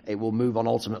happening. It will move on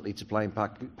ultimately to plain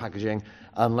packaging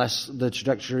unless the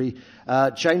trajectory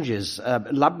changes.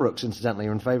 Ladbrokes, incidentally,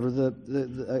 are in favour of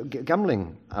the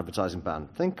gambling advertising ban.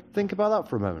 Think about that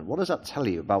for a moment. What does that tell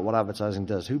you about what advertising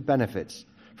does? Who benefits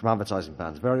from advertising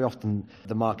bans? Very often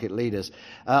the market leaders.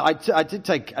 I did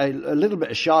take a little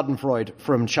bit of schadenfreude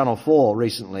from Channel 4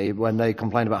 recently when they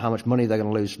complained about how much money they're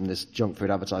going to lose from this junk food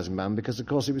advertising ban, because of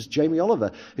course it was Jamie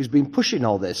Oliver who's been pushing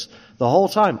all this the whole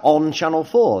time on Channel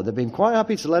 4. They've been quite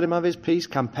happy to let him have his piece,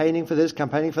 campaigning for this,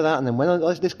 campaigning for that, and then when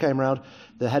this came around,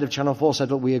 the head of Channel 4 said,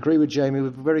 look, we agree with Jamie, we're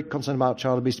very concerned about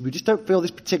child obesity, we just don't feel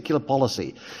this particular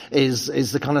policy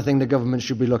is the kind of thing the government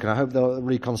should be looking at. I hope they'll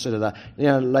reconsider that.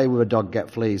 Lay with a dog, get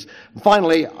fleas. these. And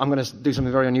finally, I'm going to do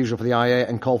something very unusual for the IEA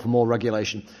and call for more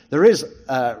regulation. There is,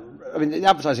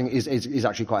 advertising is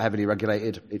actually quite heavily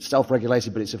regulated. It's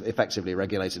self-regulated, but it's effectively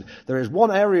regulated. There is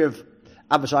one area of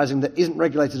advertising that isn't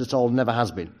regulated at all, never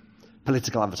has been.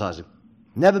 Political advertising.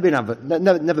 Never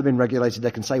been regulated.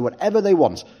 They can say whatever they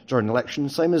want during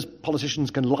elections, same as politicians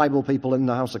can libel people in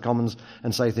the House of Commons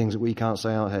and say things that we can't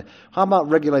say out here. How about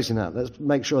regulating that? Let's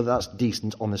make sure that's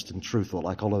decent, honest and truthful,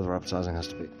 like all other advertising has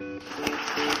to be.